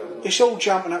 It's all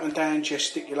jumping up and down,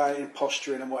 gesticulating,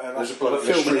 posturing and whatever. There's a bloke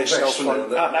filming itself.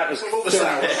 That was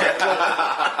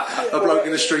a bloke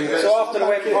in a string vest. So after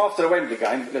the Wembley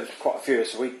game, there was quite a few.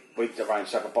 So we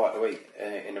arranged to have a bite to eat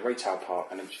in the retail park,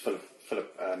 and it was full of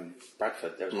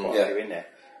Bradford. There was quite a few in there,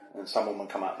 and some woman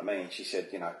come up to me and she said,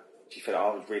 she felt I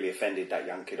was really offended that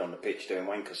young kid on the pitch doing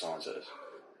wanker signs at us.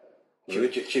 She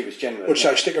was genuine. Would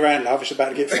say, stick around, love, it's about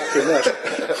to get fucking worse.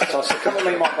 So I said, come and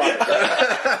meet my brother.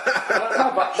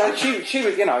 No, but she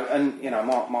was,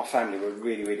 my family were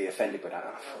really, really offended with that.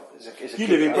 You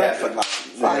live in Bradford, mate.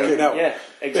 Fucking hell. Yeah,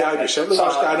 exactly. So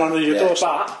what's going on in your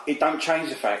doorstep? But it don't change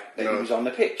the fact that he was on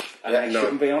the pitch. And they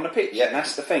shouldn't be on the pitch. And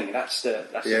that's the thing. That's the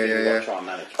thing we've got to try and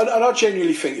manage. And I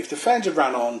genuinely think if the fans had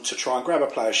run on to try and grab a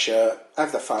player's shirt,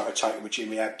 have the photo taken with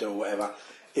Jimmy Abdul or whatever,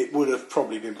 it would have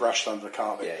probably been brushed under the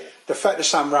carpet. The fact that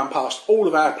some ran past all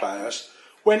of our players,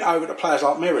 went over to players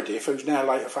like Meredith, who's now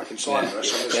later fucking signed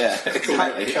us, and was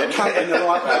camping the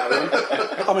light out of him.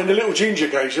 I mean, the little ginger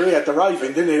geezer, he had the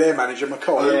raving, didn't he, their manager,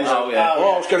 McCoy?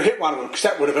 I was going to hit one of them, because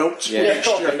that would have helped. That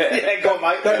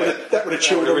would have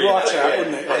chilled them right out,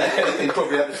 wouldn't it? He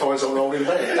probably had to find someone holding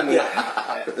back.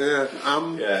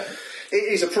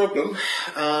 It is a problem.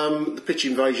 The pitch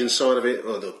invasion side of it,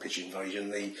 or the pitch invasion,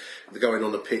 the going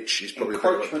on the pitch is probably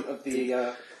encroachment of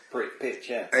the brick pitch.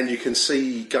 Yeah, and you can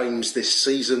see games this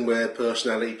season where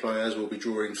personality players will be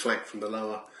drawing flack from the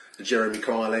lower, the Jeremy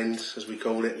Kyle end, as we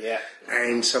call it. Yeah,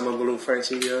 and someone will all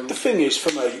fancy. The thing is,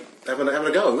 for me, having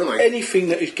a go, won't they? Anything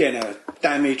that is going to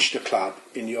damage the club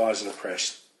in the eyes of the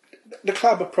press, the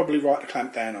club are probably right to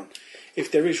clamp down on. If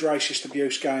there is racist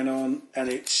abuse going on and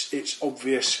it's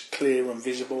obvious, clear and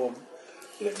visible,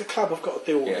 the club have got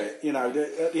to deal with it. You know,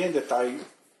 at the end of the day,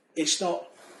 it's not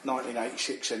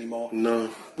 1986 anymore. No.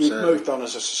 We've moved on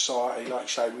as a society. Like I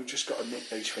say, we've just got to nip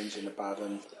these things in the bud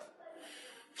and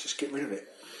just get rid of it.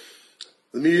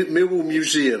 The Millwall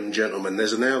Museum, gentlemen.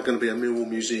 There's now going to be a Millwall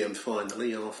Museum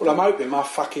finally. Well, I'm hoping my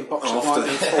fucking box of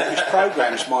 1940s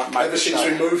programmes might make Ever since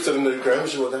we moved to the new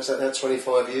grounds, well, that's now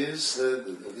 25 years.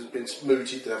 There's been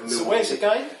mooted to have a Millwall. So where's it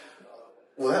going?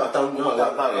 Well, I don't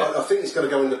know. I think it's going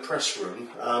to go in the press room,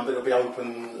 but it'll be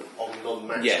open on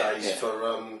match days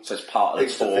for. So it's part of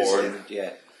the tour,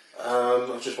 and I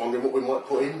was just wondering what we might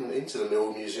put into the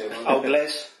Millwall Museum. Old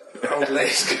Les. Old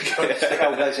Les could go. Stick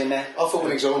old Les in there. I thought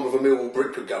an example of a Millwall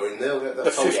brick could go in there. The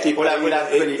 50 would have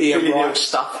really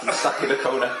stuff stuck in the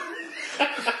corner.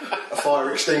 A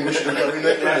fire extinguisher could go in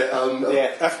there, couldn't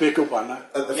it? That'd be a good one, though.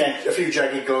 A few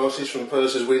jagged glasses from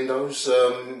Purser's windows.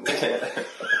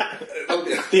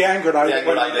 The hand grenade.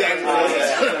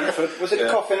 Was it a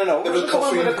coffin and all? There was a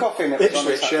coffin. With a coffin.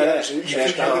 Ipswich, You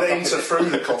could enter through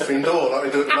the coffin door like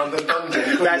we do at the London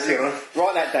Dungeon. That's it.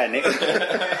 Write that down, Nick.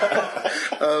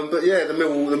 But yeah, the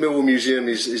Millwall Museum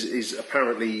is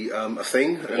apparently a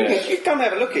thing. You'd come and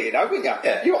have a look at it, though, wouldn't you?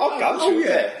 Yeah. I'd go.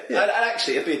 Yeah. And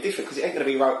actually, it'd be different because it ain't going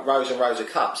to be rows and rows of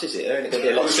cups, is it? There ain't going to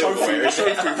be a lot of silverware. The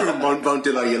trophy room won't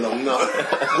delay you long, no.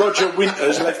 Roger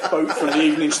Winters left boat from the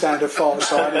Evening Standard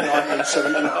Fireside in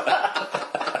 1979.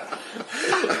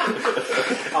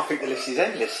 I think the list is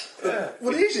endless.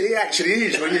 Well, it actually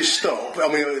is when you stop. I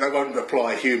mean, they won't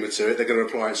apply humour to it, they're going to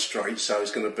apply it straight, so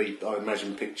it's going to be, I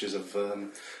imagine, pictures of the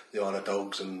Isle of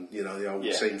Dogs and, you know, the old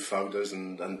team photos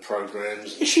and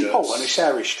programmes. It's important, it's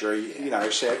our history, you know,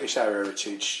 it's our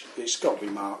heritage, it's got to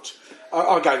be marked.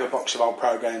 I gave a box of old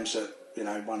programmes that, you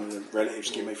know, one of the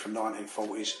relatives gave me from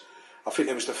 1940s. I think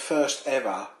it was the first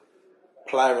ever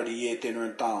Player of the Year dinner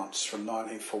and dance from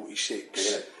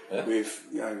 1946 with,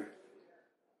 you know,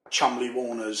 Chumley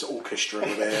Warner's orchestra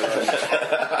there, and,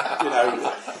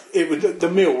 you know, the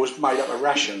meal was made up of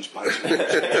rations basically.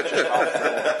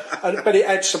 But it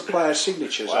had some player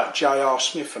signatures like J.R.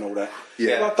 Smith and all that.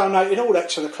 Yeah. I donated all that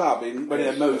to the club when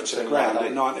they moved to the ground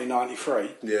in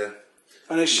 1993. Yeah.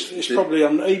 And it's probably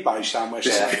on eBay somewhere.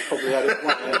 So I probably had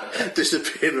it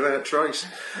disappeared without trace.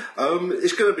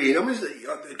 It's going to be. I mean,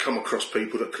 I come across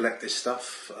people that collect this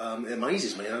stuff. It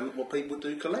amazes me what people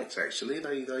do collect. Actually,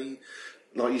 they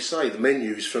like you say, the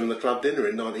menus from the club dinner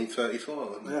in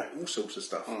 1935 and all sorts of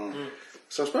stuff.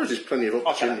 So I suppose there's plenty of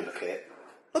opportunity.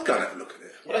 I'd go and have a look at it.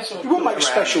 You won't make a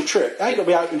special trip. It ain't got to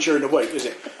be open during the week, is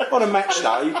it? On a match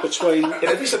day between.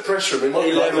 If it's a press room, it might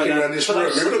be like looking around this room.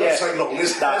 It wouldn't take long,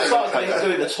 is it? It's like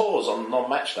doing the tours on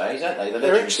match days, aren't they? The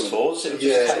Legends tours. It would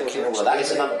just take all of that.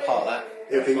 It's another part of that.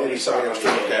 It'll be something else to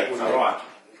look at. All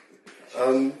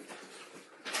right.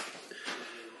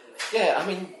 Yeah, I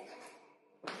mean,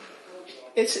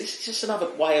 it's just another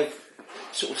way of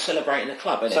sort of celebrating the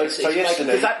club, isn't it? So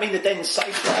yesterday, does that mean the den's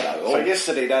safe now, though? So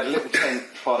yesterday they had a little tent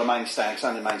by the main stand, because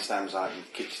only the main stand was open,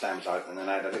 the kitchen stand was open, and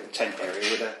they had a little tent area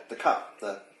with the cup,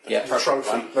 the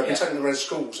trophy. They've been taking around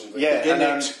schools and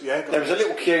things. There was a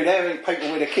little queue there,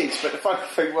 people with their kids, but the funny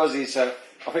thing was, I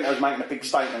think they was making a big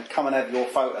statement, come and have your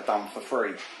photo done for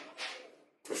free.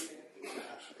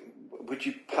 Would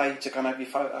you pay to go and have your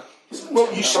photo?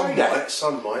 Well, you say that.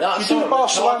 Some might. You do the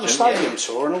Barcelona Stadium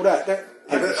tour and all that.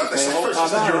 That's the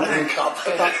first European Cup.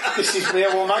 This is real,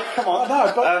 well, mate. Come on.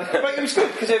 No, but it was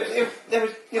good because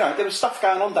there was stuff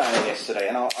going on down there yesterday,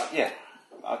 and I'd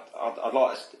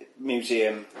like a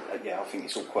museum. I think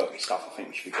it's all quirky stuff. I think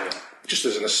we should be doing it. Just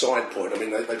as an aside point, I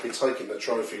mean, they've been taking the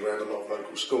trophy around a lot of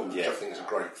local schools, which I think is a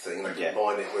great thing. They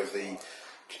combine it with the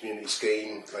community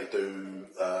scheme. They do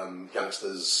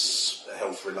youngsters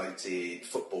health-related,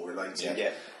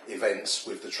 football-related events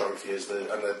with the trophy and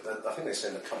I think they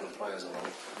send a couple of players along.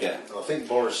 Yeah, and I think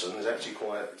Morrison is actually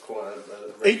quite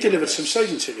he delivered some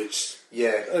season tickets.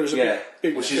 Yeah, there was a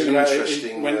big which is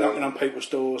interesting. He went knocking on people's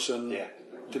doors and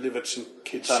delivered some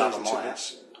kids' season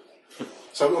tickets.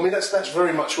 So I mean, that's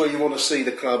very much where you want to see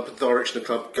the direction of the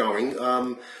club going.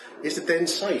 Is the den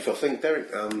safe? I think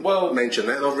Derek mentioned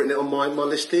that, and I've written it on my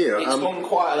list here. It's gone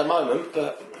quiet at the moment,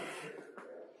 but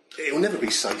it will never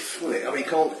be safe, will it? I mean, you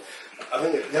can't. I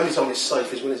think the only time it's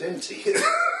safe is when it's empty.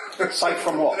 Safe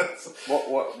from what?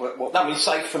 What? No, I mean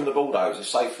safe from the bulldozers,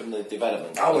 safe from the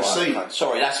development. Oh, I see.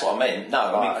 Sorry, that's what I meant.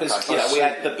 No, I mean because we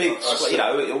had the big,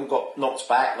 it all got knocked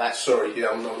back. That's sorry, yeah,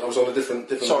 I was on a different.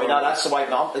 Sorry, no, that's the way.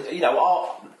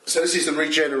 So this is the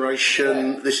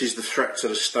regeneration. Yeah. This is the threat to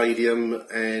the stadium,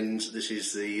 and this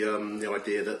is the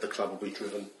idea that the club will be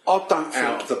driven. I don't think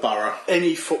out of the borough.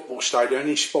 Any football stadium,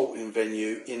 any sporting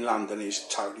venue in London is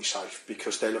totally safe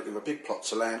because they're looking for big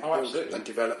plots of land and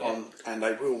develop on, and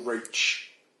they will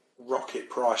reach rocket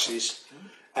prices.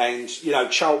 And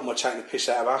Charlton were taking the piss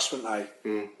out of us, weren't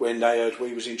they? When they heard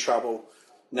we was in trouble.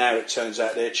 Now it turns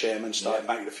out their chairman started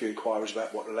making a few inquiries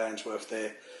about what the land's worth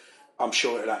there. I'm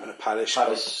sure it'll happen at Palace.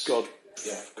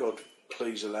 God,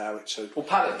 please allow it to. Well,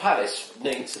 Palace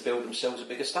need to build themselves a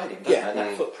bigger stadium, don't they? And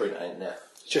that footprint ain't there.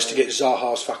 Just to get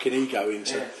Zaha's fucking ego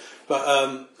into. Yeah. But,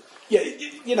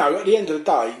 at the end of the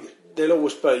day, there'll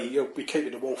always be, you'll be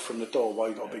keeping the wolf from the door while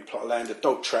you've got a big plot of land. The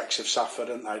dog tracks have suffered,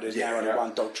 haven't they? There's now only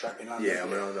one dog track in London. Yeah, I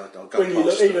mean, I'll go when you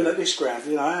look, even at this ground,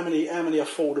 how many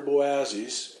affordable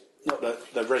houses... Not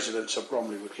that the residents of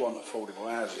Bromley would want affordable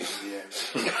houses in the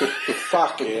area.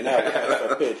 Fucking hell,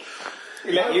 forbid.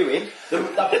 We let you in. The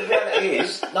reality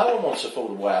is, no one wants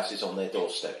affordable houses on their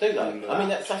doorstep, do they? I mean,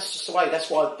 that's just the way. That's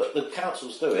why the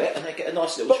councils do it, and they get a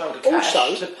nice little chunk of cash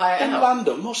also, to pay it in out.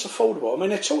 London, what's affordable? I mean,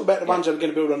 they're talking about the ones that are going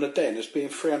to build on the Den as being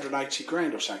 380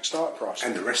 grand or something start price.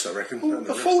 And the rest, I reckon. Well,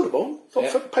 affordable, but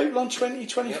for people on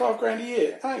 25 grand a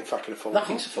year, that ain't fucking affordable.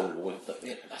 Nothing's affordable.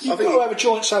 You've got to have a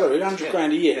joint salary, 100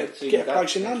 grand a year, to get a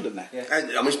place in London there. Yeah.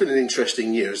 And, I mean, it's been an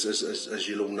interesting year, as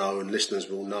you'll all know, and listeners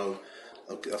will know.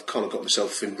 I've kind of got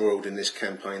myself embroiled in this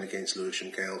campaign against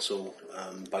Lewisham Council,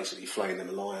 basically flaying them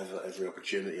alive at every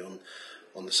opportunity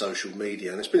on the social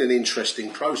media. And it's been an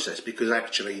interesting process because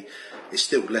actually it's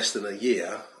still less than a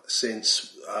year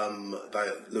since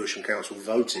Lewisham Council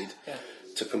voted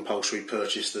to compulsory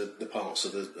purchase the parts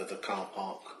of the car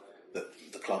park that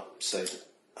the club said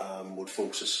would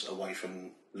force us away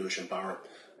from Lewisham Borough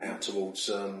out towards,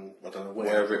 I don't know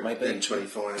wherever it may be,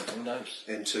 M25, who knows,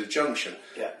 into Junction.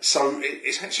 Yeah. So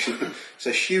it's actually it's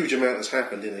a huge amount that's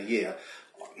happened in a year.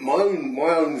 My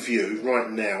own view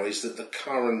right now is that the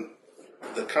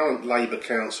current Labour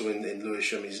council in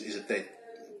Lewisham is a dead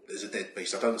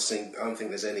beast. I don't think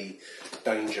there's any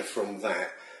danger from that.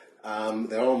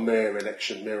 There are mayoral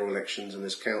elections, and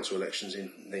there's council elections in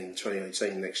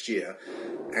 2018 next year,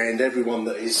 and everyone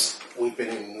that we've been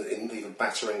in either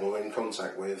battering or in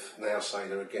contact with now say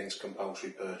they're against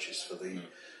compulsory purchase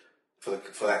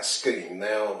for that scheme.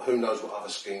 Now, who knows what other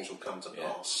schemes will come to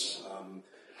pass?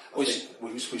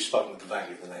 We've spoken with the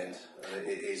value of the land. It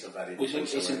is a valuable piece of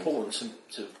land. It's important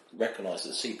to recognise that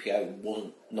the CPO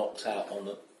wasn't knocked out on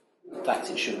the fact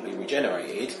it shouldn't be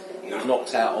regenerated. It was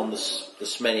knocked out on the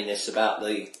smelliness about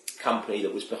the company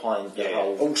that was behind the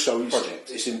whole project.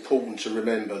 It's important to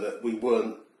remember that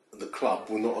the club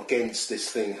were not against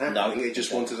this thing happening. No, it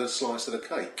just wanted a slice of the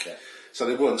cake. Yeah. So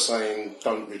they weren't saying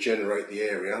don't regenerate the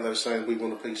area. They were saying we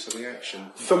want a piece of the action.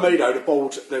 For me though, the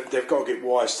board they've got to get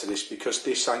wise to this because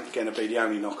this ain't going to be the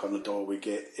only knock on the door we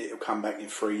get. It'll come back in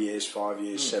 3 years, 5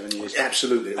 years, 7 years.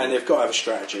 Absolutely. And they've got to have a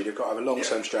strategy. They've got to have a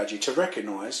long-term strategy to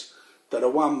recognise that the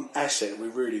one asset we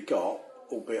really got,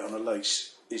 albeit on a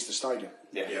lease, is the stadium.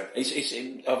 Yeah.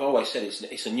 I've always said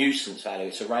it's a nuisance value.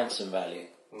 It's a ransom value.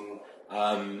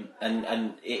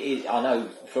 And it is, I know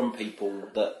from people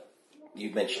that you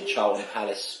mentioned Charlton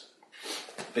Palace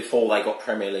before they got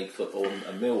Premier League football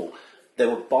and Millwall, there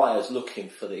were buyers looking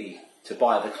to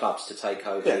buy the clubs to take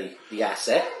over the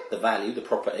asset, the value, the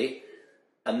property,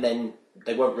 and then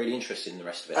they weren't really interested in the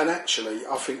rest of it. And actually,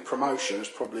 I think promotion has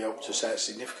probably helped us out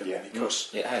significantly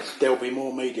because it has. There'll be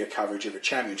more media coverage of a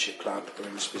Championship club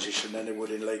in this position than there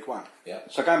would in League One. Yeah.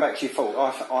 So going back to your fault,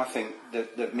 I think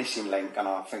the missing link, and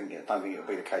I don't think it'll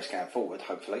be the case going forward.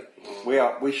 Hopefully,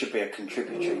 we should be a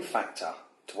contributory factor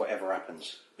to whatever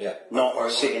happens. Yeah. Not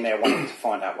sitting there waiting to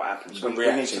find out what happens. We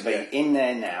need to be in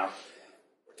there now.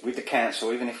 With the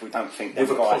council, even if we don't think they've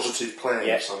got a positive plan,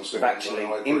 with actually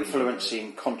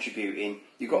influencing, contributing,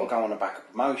 you've got to go on the back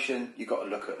of promotion. You've got to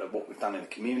look at what we've done in the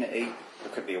community.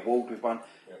 Look at the award we've won.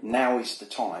 Yeah. Now is the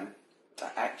time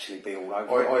to actually be all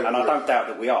over it. And I don't doubt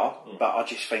that we are, but I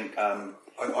just think I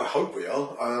hope we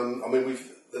are. I mean,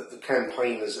 the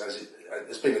campaign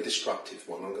it's been a destructive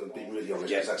one. I'm going to be really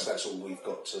honest because that's all we've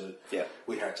got to. Yeah.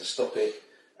 We had to stop it,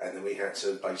 and then we had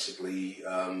to basically.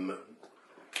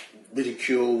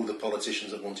 Ridicule the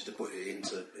politicians that wanted to put it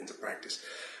into practice.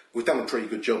 We've done a pretty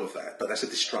good job of that, but that's a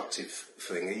destructive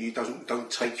thing. It don't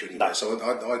take you anywhere. No. So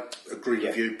I agree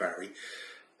with you, Barry,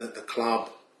 that the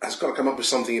club has got to come up with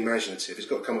something imaginative. It's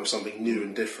got to come up with something new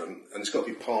and different, and it's got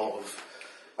to be part of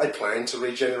a plan to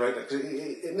regenerate that, because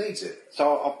it needs it.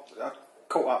 So I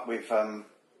caught up with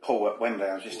Paul at Wembley.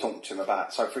 I was just talking to him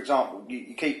about. So, for example,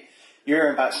 you're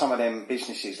hearing about some of them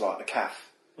businesses like the CAF.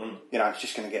 You know, it's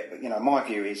just going to get. You know, my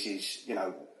view is you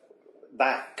know,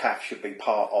 that CAF should be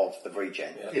part of the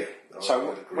regen. Yeah.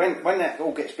 So when that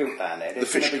all gets built down there,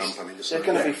 there's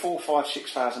going to be 4,000, 5,000,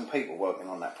 6,000 people working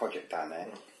on that project down there.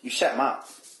 You set them up.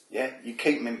 Yeah, you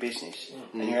keep them in business,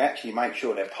 and you actually make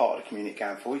sure they're part of the community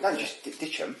going forward. You don't just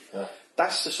ditch them. Yeah.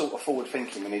 That's the sort of forward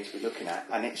thinking we need to be looking at,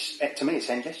 and to me, it's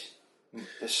endless.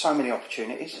 There's so many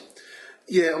opportunities.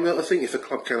 Yeah, I mean, I think if a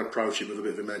club can approach it with a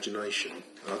bit of imagination,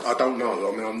 I don't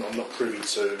know. I mean, I'm not privy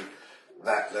to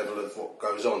that level of what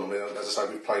goes on. I mean, as I say,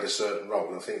 we've played a certain role,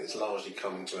 and I think it's largely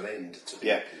coming to an end.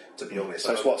 To be honest.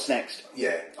 So it's what's next?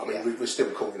 Yeah, I mean, we're still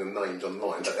calling them names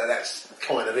online, but that's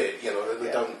kind of it. You know, we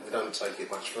don't take it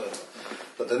much further.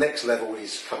 But the next level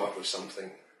is come up with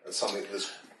something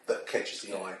that catches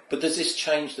the eye. But does this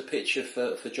change the picture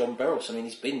for John Berylls? I mean,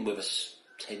 he's been with us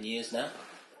 10 years now.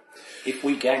 If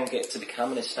we can get to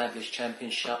become an established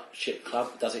championship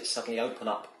club, does it suddenly open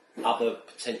up other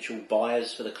potential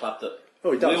buyers for the club that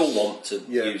will want to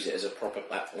use it as a proper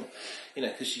platform? You know,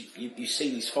 because you see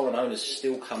these foreign owners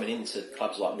still coming into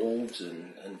clubs like Wolves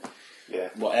and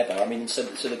whatever. I mean, so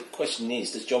the question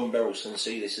is, does John Berylson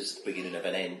see this as the beginning of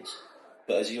an end?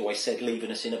 But as he always said,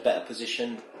 leaving us in a better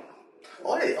position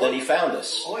than he found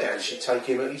us. I actually take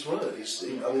him at his word.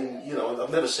 I mean, you know,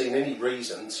 I've never seen any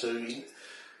reason to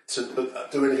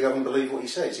do anything other than believe what he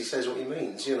says. He says what he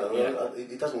means. You know,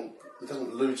 he doesn't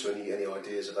allude to any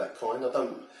ideas of that kind.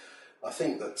 I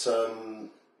think that.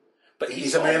 But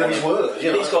he's a man of his word.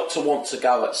 He's got to want to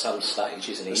go at some stage,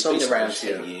 isn't he? He's been around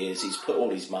 10 years. He's put all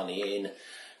his money in.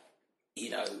 You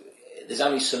know, there's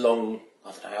only so long. I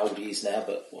don't know how old he is now,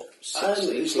 but what?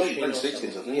 60s? He's late 60s,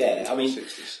 I think. Yeah, I mean,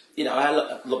 60s. You know,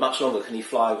 how much longer can he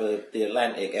fly over the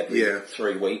Atlantic every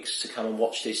 3 weeks to come and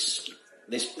watch this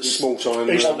small time?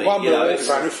 He's one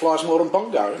who flies more than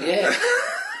Bongo. Yeah.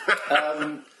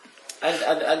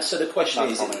 And so the question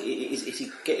is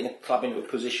he getting a club into a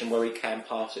position where he can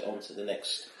pass it on to the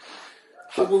next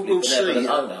we'll see.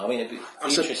 owner? I mean, it'd be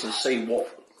interesting to see what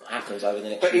happens over the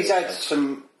next But year.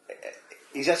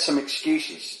 he's had some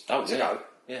excuses to go.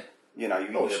 Yeah. You know,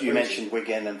 you mentioned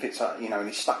Wigan and Fitz, you know, and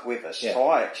he's stuck with us. Yeah. So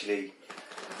I actually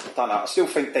don't know. I still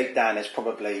think deep down there's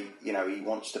probably, you know, he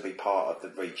wants to be part of the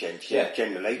regen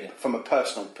generally, from a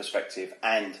personal perspective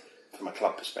and from a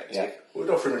club perspective. Yeah. We'd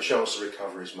offer him a chance to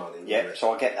recover his money. Yeah,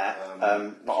 so I get that.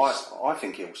 But I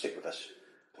think he'll stick with us.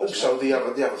 Also, the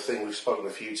other thing we've spoken a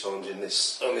few times on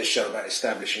this show about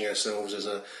establishing ourselves as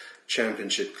a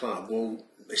championship club. Well,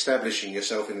 establishing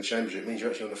yourself in the championship means you're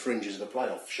actually on the fringes of the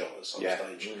playoff shot at some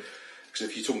stage. Because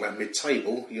if you're talking about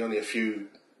mid-table, you're only a few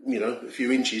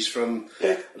inches from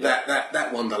that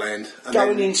wonderland. And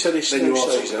going into this new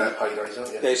season, paydays,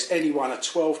 aren't you? There's any one of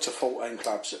 12 to 14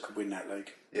 clubs that could win that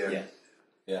league. Yeah.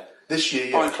 This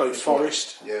year, I include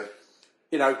Forest. Yeah.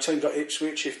 You know, teams like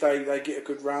Ipswich, if they get a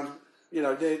good run, you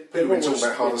know, they're always talking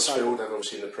about Huddersfield and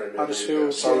obviously in the Premier League.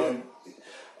 Huddersfield, so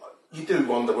you do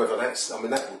wonder whether that's. I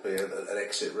mean, that would be an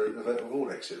exit route of all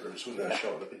exit routes, wouldn't it? A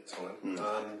shot at a big time.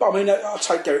 But I mean, I'll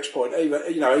take Derek's point.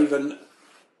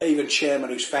 Even chairman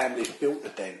whose family's built the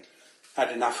den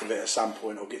had enough of it at some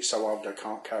point, or get so old they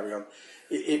can't carry on.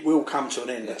 It will come to an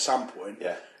end at some point.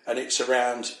 Yeah. And it's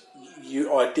around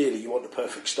you. Ideally, you want the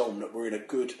perfect storm, that we're in a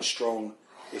good, strong,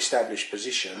 established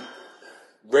position,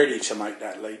 ready to make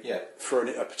that leap for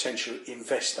a potential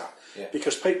investor. Yeah.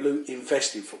 Because people who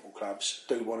invest in football clubs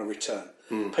do want a return.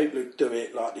 People who do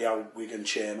it like the old Wigan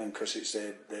chairman because it's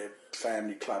their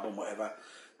family club and whatever,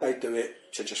 they do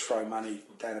it to just throw money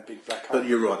down a big black hole. But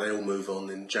you're right, they all move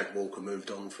on. And Jack Walker moved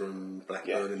on from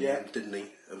Blackburn, didn't he?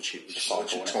 Which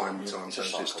time turns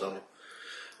this time.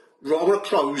 Right, I want to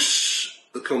close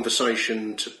the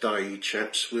conversation today,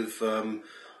 chaps, with,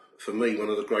 for me, one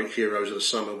of the great heroes of the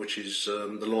summer, which is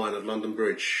the Lion of London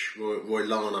Bridge, Roy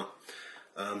Lana.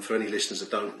 For any listeners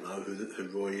that don't know who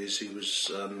Roy is, he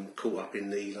was caught up in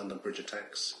the London Bridge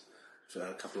attacks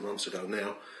a couple of months ago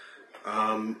now,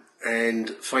 and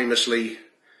famously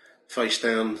faced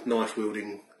down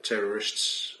knife-wielding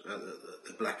terrorists at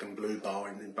the Black and Blue bar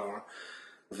in Borough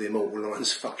with the immortal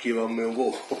lines, "Fuck you, I'm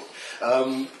Millwall."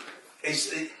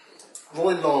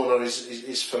 Roy Lana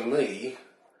is for me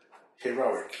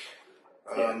heroic.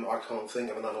 I can't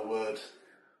think of another word.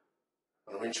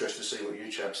 And I'm interested to see what you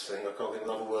chaps think. I can't think of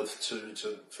another word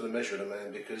for the measure of the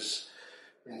man, because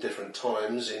in different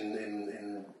times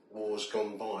in wars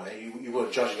gone by, you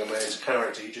weren't judging a man's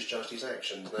character, you just judged his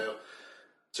actions. Now,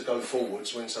 to go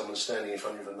forwards when someone's standing in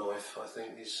front of a knife, I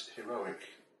think, is heroic.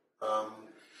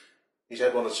 He's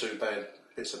had one or two bad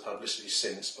bits of publicity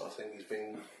since, but I think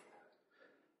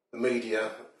the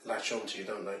media latch onto you,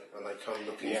 don't they? And they come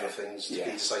looking for things to get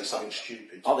you to say something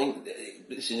stupid. I think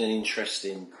this is an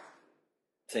interesting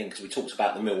thing because we talked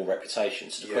about the Millwall reputation.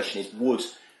 So the question is, would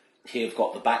he have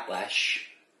got the backlash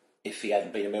if he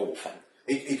hadn't been a Millwall fan?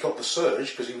 He got the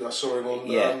surge because I saw him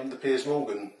on the Piers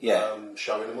Morgan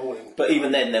show in the morning. But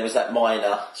even then, there was that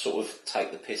minor sort of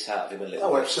take the piss out of him a little bit.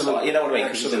 Oh, absolutely. So, you know what I mean?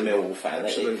 Because he's a Millwall fan.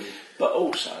 Absolutely. But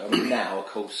also, I mean, now, of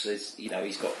course, there's,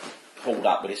 he's got hauled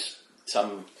up with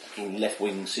some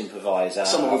left-wing sympathiser.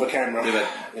 Someone with a camera.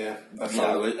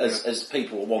 As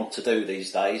people want to do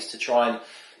these days, to try and...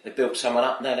 They built someone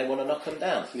up, now they want to knock him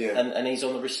down. Yeah. And he's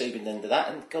on the receiving end of that,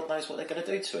 and God knows what they're going to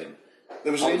do to him.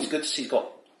 It's good to see he's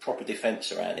got proper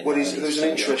defence around him. Well, there's an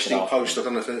interesting post, I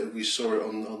don't know if we saw it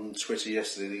on Twitter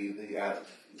yesterday, the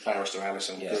barrister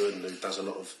Alison Gooden, who does a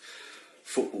lot of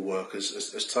football work,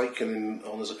 has taken him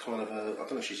on as a kind of I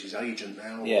don't know if she's his agent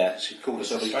now. Yeah. She called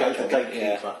herself a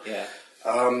gatekeeper. Yeah.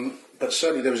 But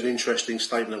certainly there was an interesting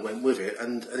statement that went with it,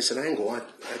 and it's an angle I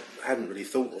hadn't really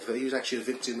thought of, that he was actually a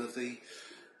victim of the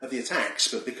attacks,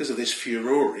 but because of this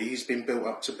furore, he's been built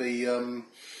up to be a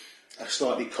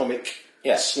slightly comic,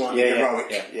 slightly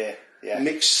heroic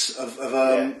mix of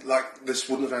like this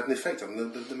wouldn't have had an effect on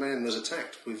him. The man was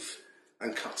attacked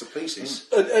and cut to pieces.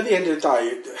 At the end of the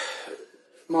day,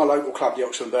 my local club, the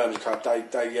Oxford Birmingham Club,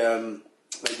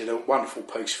 they did a wonderful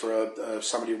piece for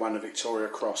somebody who won the Victoria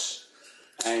Cross,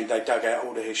 and they dug out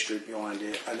all the history behind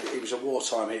it, and it was a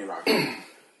wartime hero.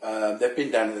 They've been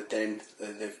down to the Den,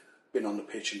 they've been on the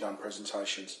pitch and done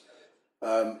presentations.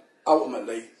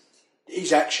 Ultimately,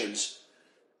 his actions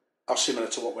are similar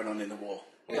to what went on in the war.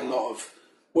 A lot of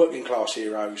working class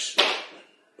heroes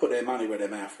put their money where their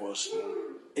mouth was.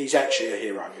 He's actually a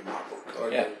hero in my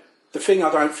book. The thing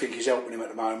I don't think is helping him at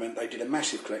the moment, they did a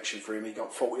massive collection for him. He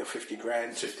got 40 or 50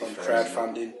 grand on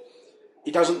crowdfunding.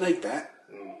 He doesn't need that.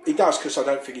 He does, because I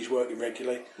don't think he's working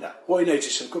regularly. No. What he needs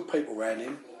is some good people around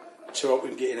him to help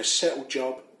him get in a settled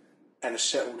job and a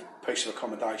settled piece of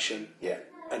accommodation,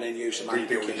 and then use the money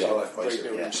to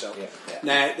rebuild himself.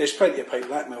 Now, there's plenty of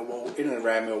people at Millwall, in and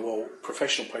around Millwall,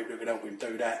 professional people who can help him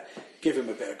do that, give him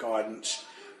a bit of guidance,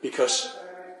 because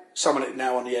someone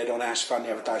now on the head on House Fund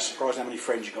the other day, surprised how many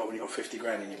friends you got when you got 50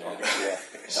 grand in your pocket.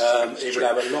 He would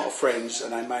have a lot of friends,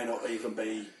 and they may not even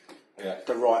be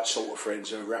the right sort of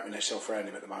friends who are wrapping themselves around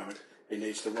him at the moment. He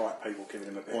needs the right people giving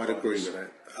him a bit of guidance. I'd agree with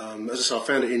that. As I say, I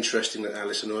found it interesting that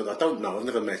Alison, I don't know, I've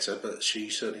never met her, but she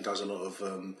certainly does a lot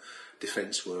of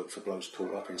defence work for blokes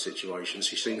caught up in situations.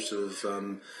 She seems to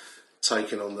have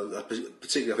taken on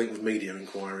particularly I think with media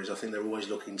inquiries, I think they're always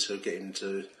looking to get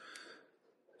into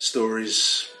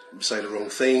stories, say the wrong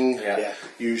thing,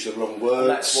 use the wrong words. And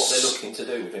that's what they're looking to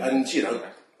do with him. And,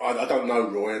 I don't know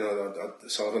Roy, and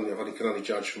so I can only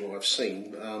judge from what I've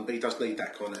seen, but he does need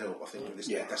that kind of help. I think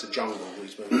that's a jungle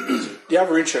he's moving into. The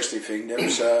other interesting thing,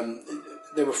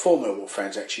 there were 4 Millwall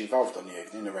fans actually involved on the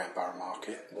evening around Borough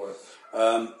Market.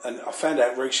 Right. And I found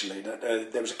out recently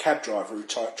that there was a cab driver who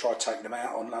tried taking them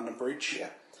out on London Bridge. Yeah.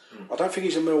 I don't think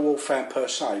he's a Millwall fan per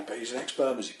se, but he's an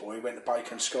ex-Bermondsey boy. He went to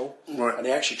Bacon School, and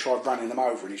he actually tried running them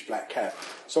over in his black cab.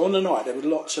 So on the night, there were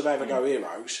lots of have-a-go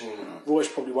heroes. Roy's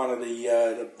probably one of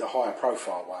the higher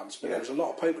profile ones, but there was a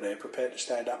lot of people there prepared to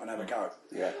stand up and have a go.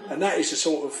 Yeah. And that is the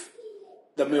sort of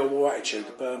the Millwall attitude,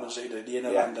 the Bermondsey, the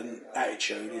inner London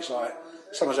attitude. It's like,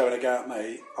 someone's having a go at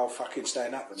me, I'll fucking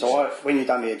stand up. So when you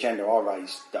done the agenda, I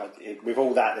raised, with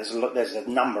all that, there's a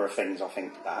number of things I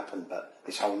think that happened, but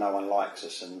this whole no one likes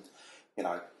us, and,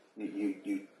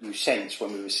 you sense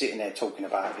when we were sitting there talking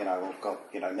about,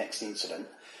 next incident,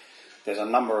 there's a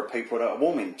number of people that are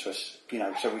warming to us,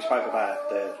 so we spoke about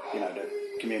the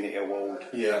community award.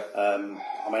 Yeah. I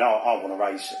want to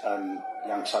raise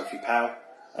young Sophie Powell,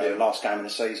 last game of the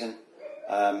season.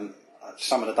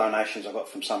 Some of the donations I got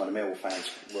from some of the Millwall fans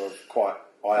were quite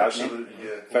eye-opening.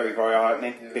 Very, very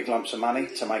eye-opening. Big lumps of money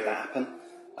to make that happen.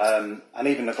 And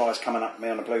even the guys coming up to me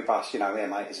on the blue bus, here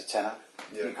mate, is a tenner.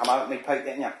 You come out with me, Pete,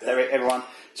 didn't you? Everyone.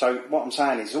 So what I'm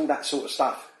saying is all that sort of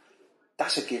stuff,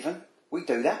 that's a given. We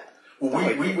do that.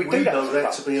 Well, we do know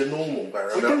that to be a normal,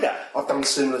 Barry. We do that. I've done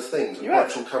similar things.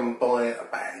 Blokes will come buy a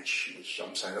badge, which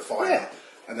I'm saying a fiver,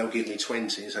 and they'll give me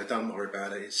 20 and say, don't worry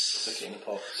about it, it's in the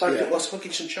pot. So I'll give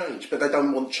you some change. But they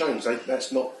don't want change. They don't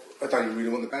even really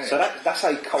want the badge. So that's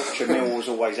a culture Millwall's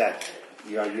always had.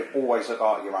 You always look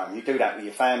after your own. You do that with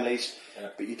your families,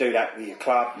 but you do that with your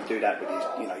club, you do that with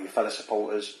your fellow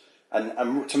supporters.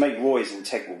 And to me, Roy's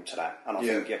integral to that. And I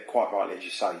think, quite rightly, as you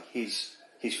say, his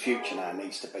his future now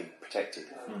needs to be protected.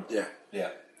 Yeah.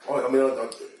 I mean,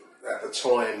 at the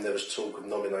time there was talk of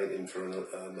nominating him for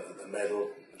a medal.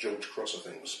 George Cross, I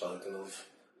think, was spoken of.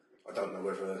 I don't know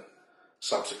whether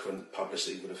subsequent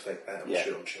publicity would affect that.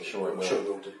 I'm sure it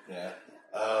will do. Yeah.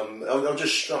 I'm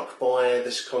just struck by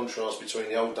this contrast between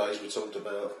the old days. We talked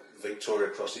about Victoria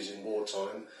Crosses in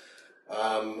wartime,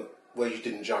 where you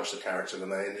didn't judge the character of the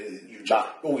man. You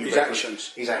judged his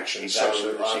actions. His actions.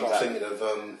 I'm thinking of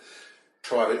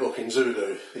Private Hook in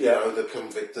Zulu. You know, the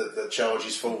convict that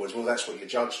charges forwards. Well, that's what you're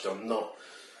judged on, not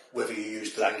whether you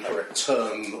used the incorrect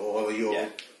term or whether your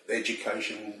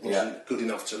education wasn't good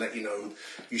enough to let you know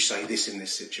you say this in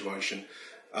this situation.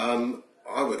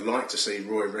 I would like to see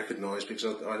Roy recognised, because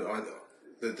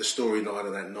the storyline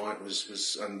of that night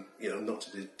was not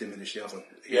to diminish the other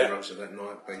heroes of that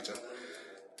night, Peter.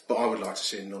 But I would like to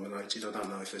see him nominated. I don't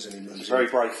know if there's any moves. It's a very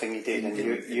brave thing he did, and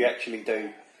you actually do.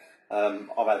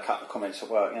 I've had a couple of comments at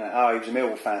work. He was a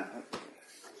Millwall fan.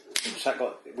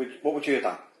 What would you have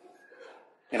done?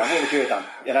 What would you have done?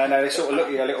 And they sort of look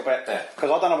at you a little bit, because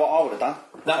I don't know what I would have done.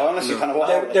 I honestly don't know what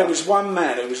I would have done. There was one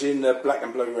man who was in the Black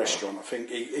and Blue restaurant. I think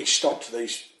he stopped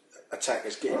these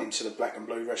attackers getting into the Black and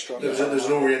Blue restaurant. There's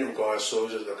an Oriental guy I saw,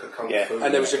 like a kung fu.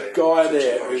 And there was a guy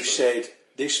there who said,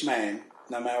 "This man,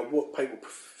 no matter what people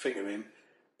think of him,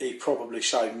 he probably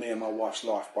saved me and my wife's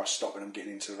life by stopping them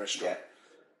getting into the restaurant."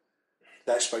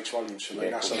 That speaks volumes for me.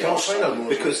 You can't say no more,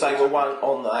 because they were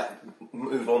on that.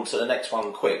 Move on to the next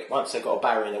one quick. Once they've got a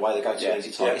barrier in the way, they go to an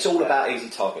easy target. It's all about easy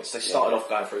targets. They started off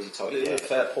going for easy targets.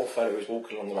 Poor fellow was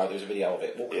walking along the road. There was a video of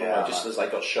it. Walking along just as they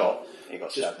got shot. He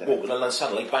got stabbed. And then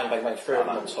suddenly, bang, bang, bang, three of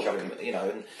them on top of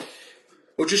him.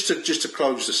 Well, just to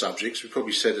close the subjects, we've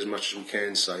probably said as much as we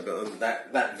can say, but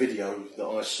that video that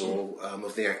I saw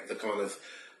of the kind of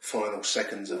final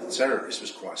seconds of the terrorists was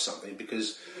quite something,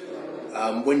 because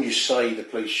when you say the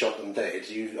police shot them dead,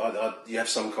 you have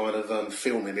some kind of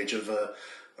film image of a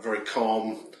very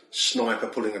calm sniper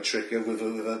pulling a trigger with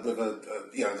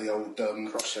the old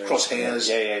crosshairs.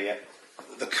 Yeah.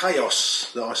 The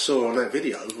chaos that I saw on that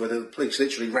video, where the police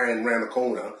literally ran round the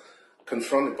corner,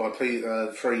 confronted by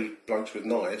three blokes with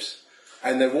knives,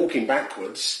 and they're walking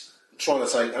backwards, trying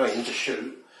to take aim to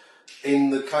shoot. In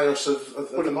the chaos of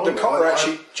the moment. The car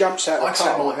actually jumps out of the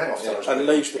car my hat off and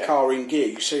leaves the car in gear.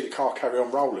 You see the car carry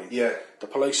on rolling. Yeah. The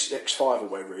police X5 or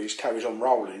whatever it is carries on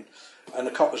rolling, and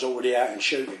the copper's already out and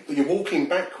shooting. But you're walking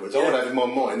backwards. I would have in my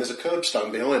mind, there's a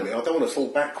curbstone behind me. I don't want to fall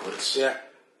backwards. Yeah.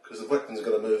 Because the weapons are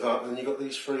going to move up, and you've got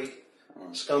these three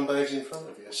scumbags in front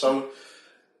of you. So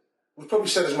we've probably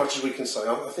said as much as we can say.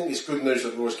 I think it's good news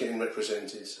that Roy's getting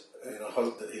represented, and I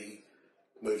hope that he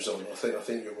moves on. I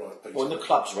think you're right, Peter. Well, the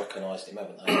club's recognised him,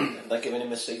 haven't they? Have they given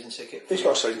him a season ticket? He's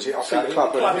got a season ticket. I think the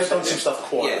club have done some stuff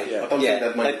quietly. I don't think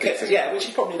they've made big things. Yeah, which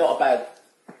is probably not a bad.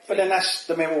 But then that's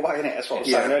the Millwall way, isn't it? That's what I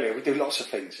was saying earlier. We do lots of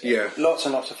things. Yeah. Lots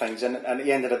and lots of things. And at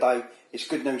the end of the day, it's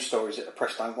good news stories that the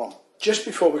press don't want. Just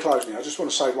before we close now, I just want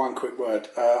to say one quick word.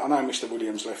 I know Mr.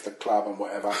 Williams left the club and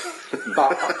whatever,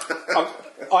 but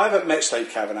I haven't met Steve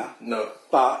Kavanagh. No.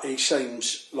 But he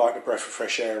seems like a breath of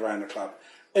fresh air around the club.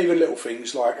 Even little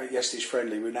things like at Yesterday's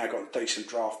Friendly, we've now got a decent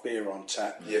draft beer on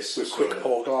tap. Yes. With quick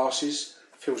pour glasses.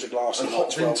 Fills a glass in like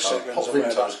 12 seconds. Hot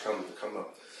Vintos come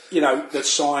up. The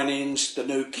signings, the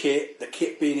new kit, the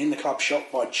kit being in the club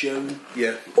shop by June.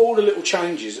 Yeah. All the little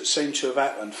changes that seem to have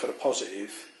happened for the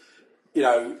positive. He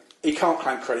can't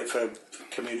claim credit for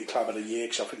Community Club of the Year,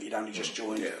 because I think he'd only just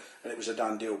joined and it was a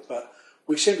done deal. But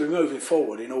we seem to be moving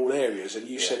forward in all areas, and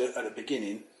you said at the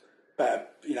beginning about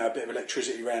a bit of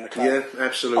electricity around the club. Yeah,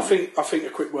 absolutely. I think a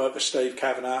quick word for Steve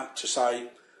Kavanagh to say,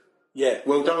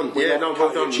 well done. Well done.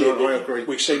 I agree.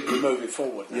 We seem to be moving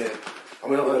forward now. Yeah. I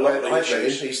mean, I met him.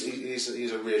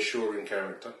 He's a reassuring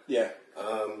character. Yeah. I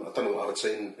don't know what other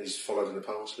team he's followed in the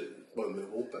past. It won't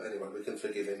move all, but anyway, we can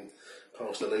forgive him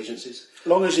past allegiances. As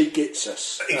long as he gets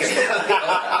us.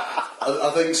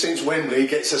 I think since Wembley, he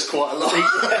gets us quite a lot.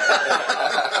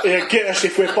 Get us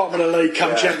if we're bottom of the league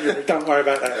come January. Don't worry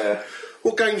about that. Yeah.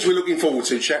 What games are we looking forward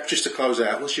to, chap? Just to close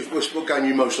out, what game are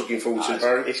you most looking forward to,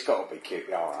 Barry? It's got to be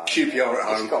QPR at home. QPR at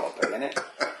home. It's got to be, isn't it?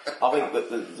 I think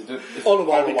that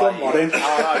Holloway will gone one in.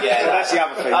 That's the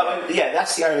other thing.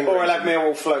 That's the only reason. Or he'll have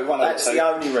Millwall flu. That's the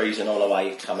only reason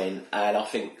Holloway come in, and I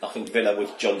think Villa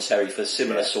with John Terry for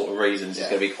similar sort of reasons is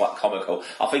going to be quite comical.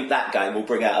 I think that game will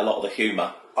bring out a lot of the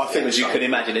humour. I think, as you can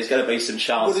imagine, there's going to be some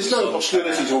chances. Well, there's no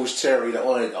hostility towards Terry that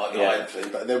I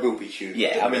think, but there will be humour.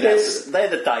 Yeah, I mean, they're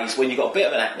the days when you've got a bit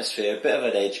of an atmosphere, a bit of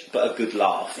an edge, but a good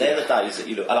laugh. They're the days that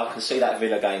you look, and I can see that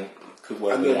Villa game Could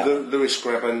well and be out. Lewis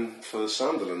Graben for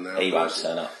Sunderland now. He won't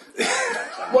turn up.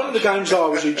 One of the games I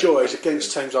always enjoy is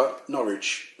against teams like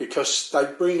Norwich because they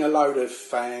bring a load of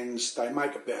fans, they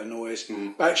make a bit of noise,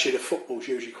 but actually the football's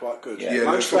usually quite good. Yeah,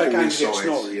 most of our games against inside,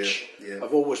 Norwich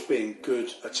have always been good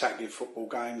attacking football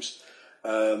games.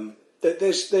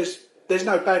 There's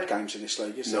no bad games in this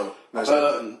league, is there?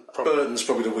 No. Burton's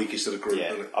probably the weakest of the group.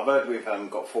 Yeah, Isn't it? I've heard we've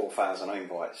got 4,000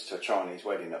 invites to a Chinese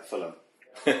wedding at Fulham.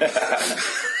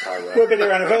 Will be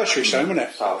their anniversary soon, won't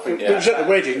it? So I think, it was at the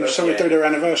wedding, someone do their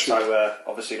anniversary. So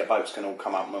obviously the boats can all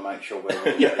come up and we'll make sure we're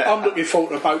all I'm looking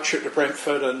forward to a boat trip to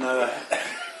Brentford and...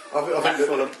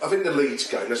 I think the Leeds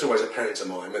game, that's always a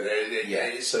pantomime. And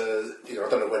it's I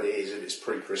don't know when it is, if it's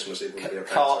pre-Christmas, it will be a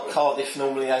pantomime. Cardiff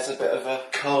normally has a bit of a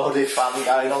fun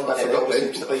going on, doesn't it? There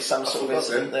seems to be some sort of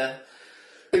incident there.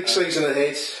 Big season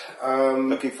ahead.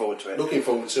 Looking forward to it.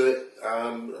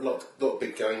 A lot of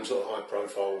big games, a lot of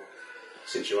high-profile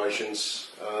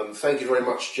situations. Thank you very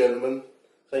much, gentlemen.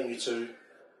 Thank you to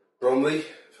Bromley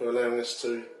for allowing us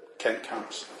to... Kent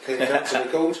Cunts to be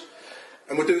called.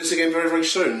 And we'll do this again very, very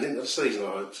soon, end of the season, I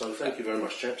hope. So thank you very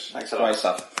much, chaps. Thanks a lot. Great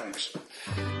stuff. Thanks.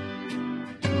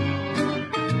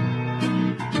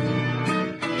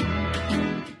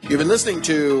 You've been listening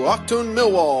to Achtung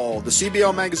Millwall, the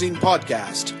CBL Magazine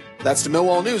podcast. That's the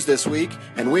Millwall news this week,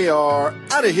 and we are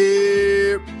out of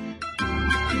here.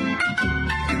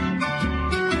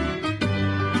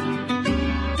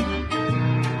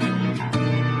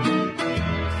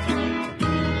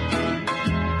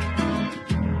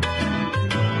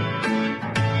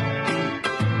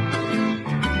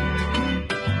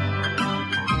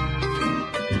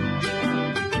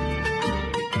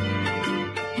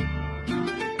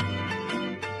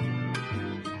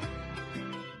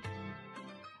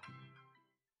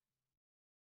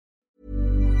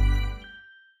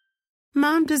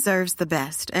 Mom deserves the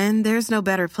best, and there's no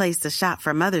better place to shop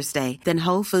for Mother's Day than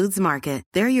Whole Foods Market.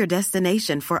 They're your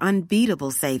destination for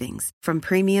unbeatable savings, from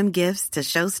premium gifts to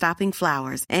show-stopping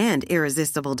flowers and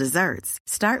irresistible desserts.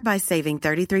 Start by saving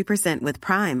 33% with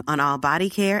Prime on all body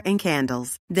care and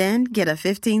candles. Then get a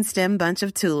 15-stem bunch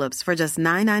of tulips for just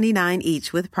 $9.99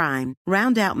 each with Prime.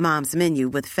 Round out Mom's menu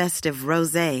with festive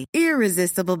rosé,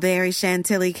 irresistible berry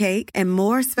chantilly cake, and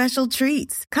more special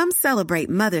treats. Come celebrate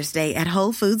Mother's Day at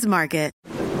Whole Foods Market.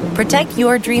 Protect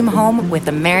your dream home with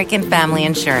American Family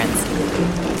Insurance.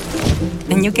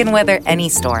 And you can weather any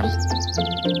storm.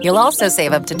 You'll also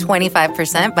save up to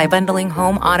 25% by bundling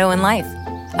home, auto, and life.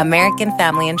 American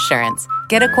Family Insurance.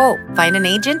 Get a quote. Find an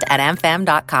agent at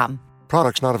amfam.com.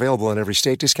 Products not available in every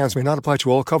state. Discounts may not apply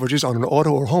to all coverages on an auto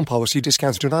or home policy.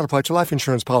 Discounts do not apply to life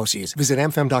insurance policies. Visit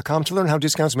amfam.com to learn how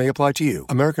discounts may apply to you.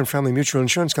 American Family Mutual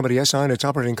Insurance Company, SI, and its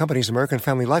operating companies, American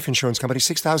Family Life Insurance Company,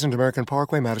 6000 American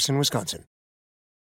Parkway, Madison, Wisconsin.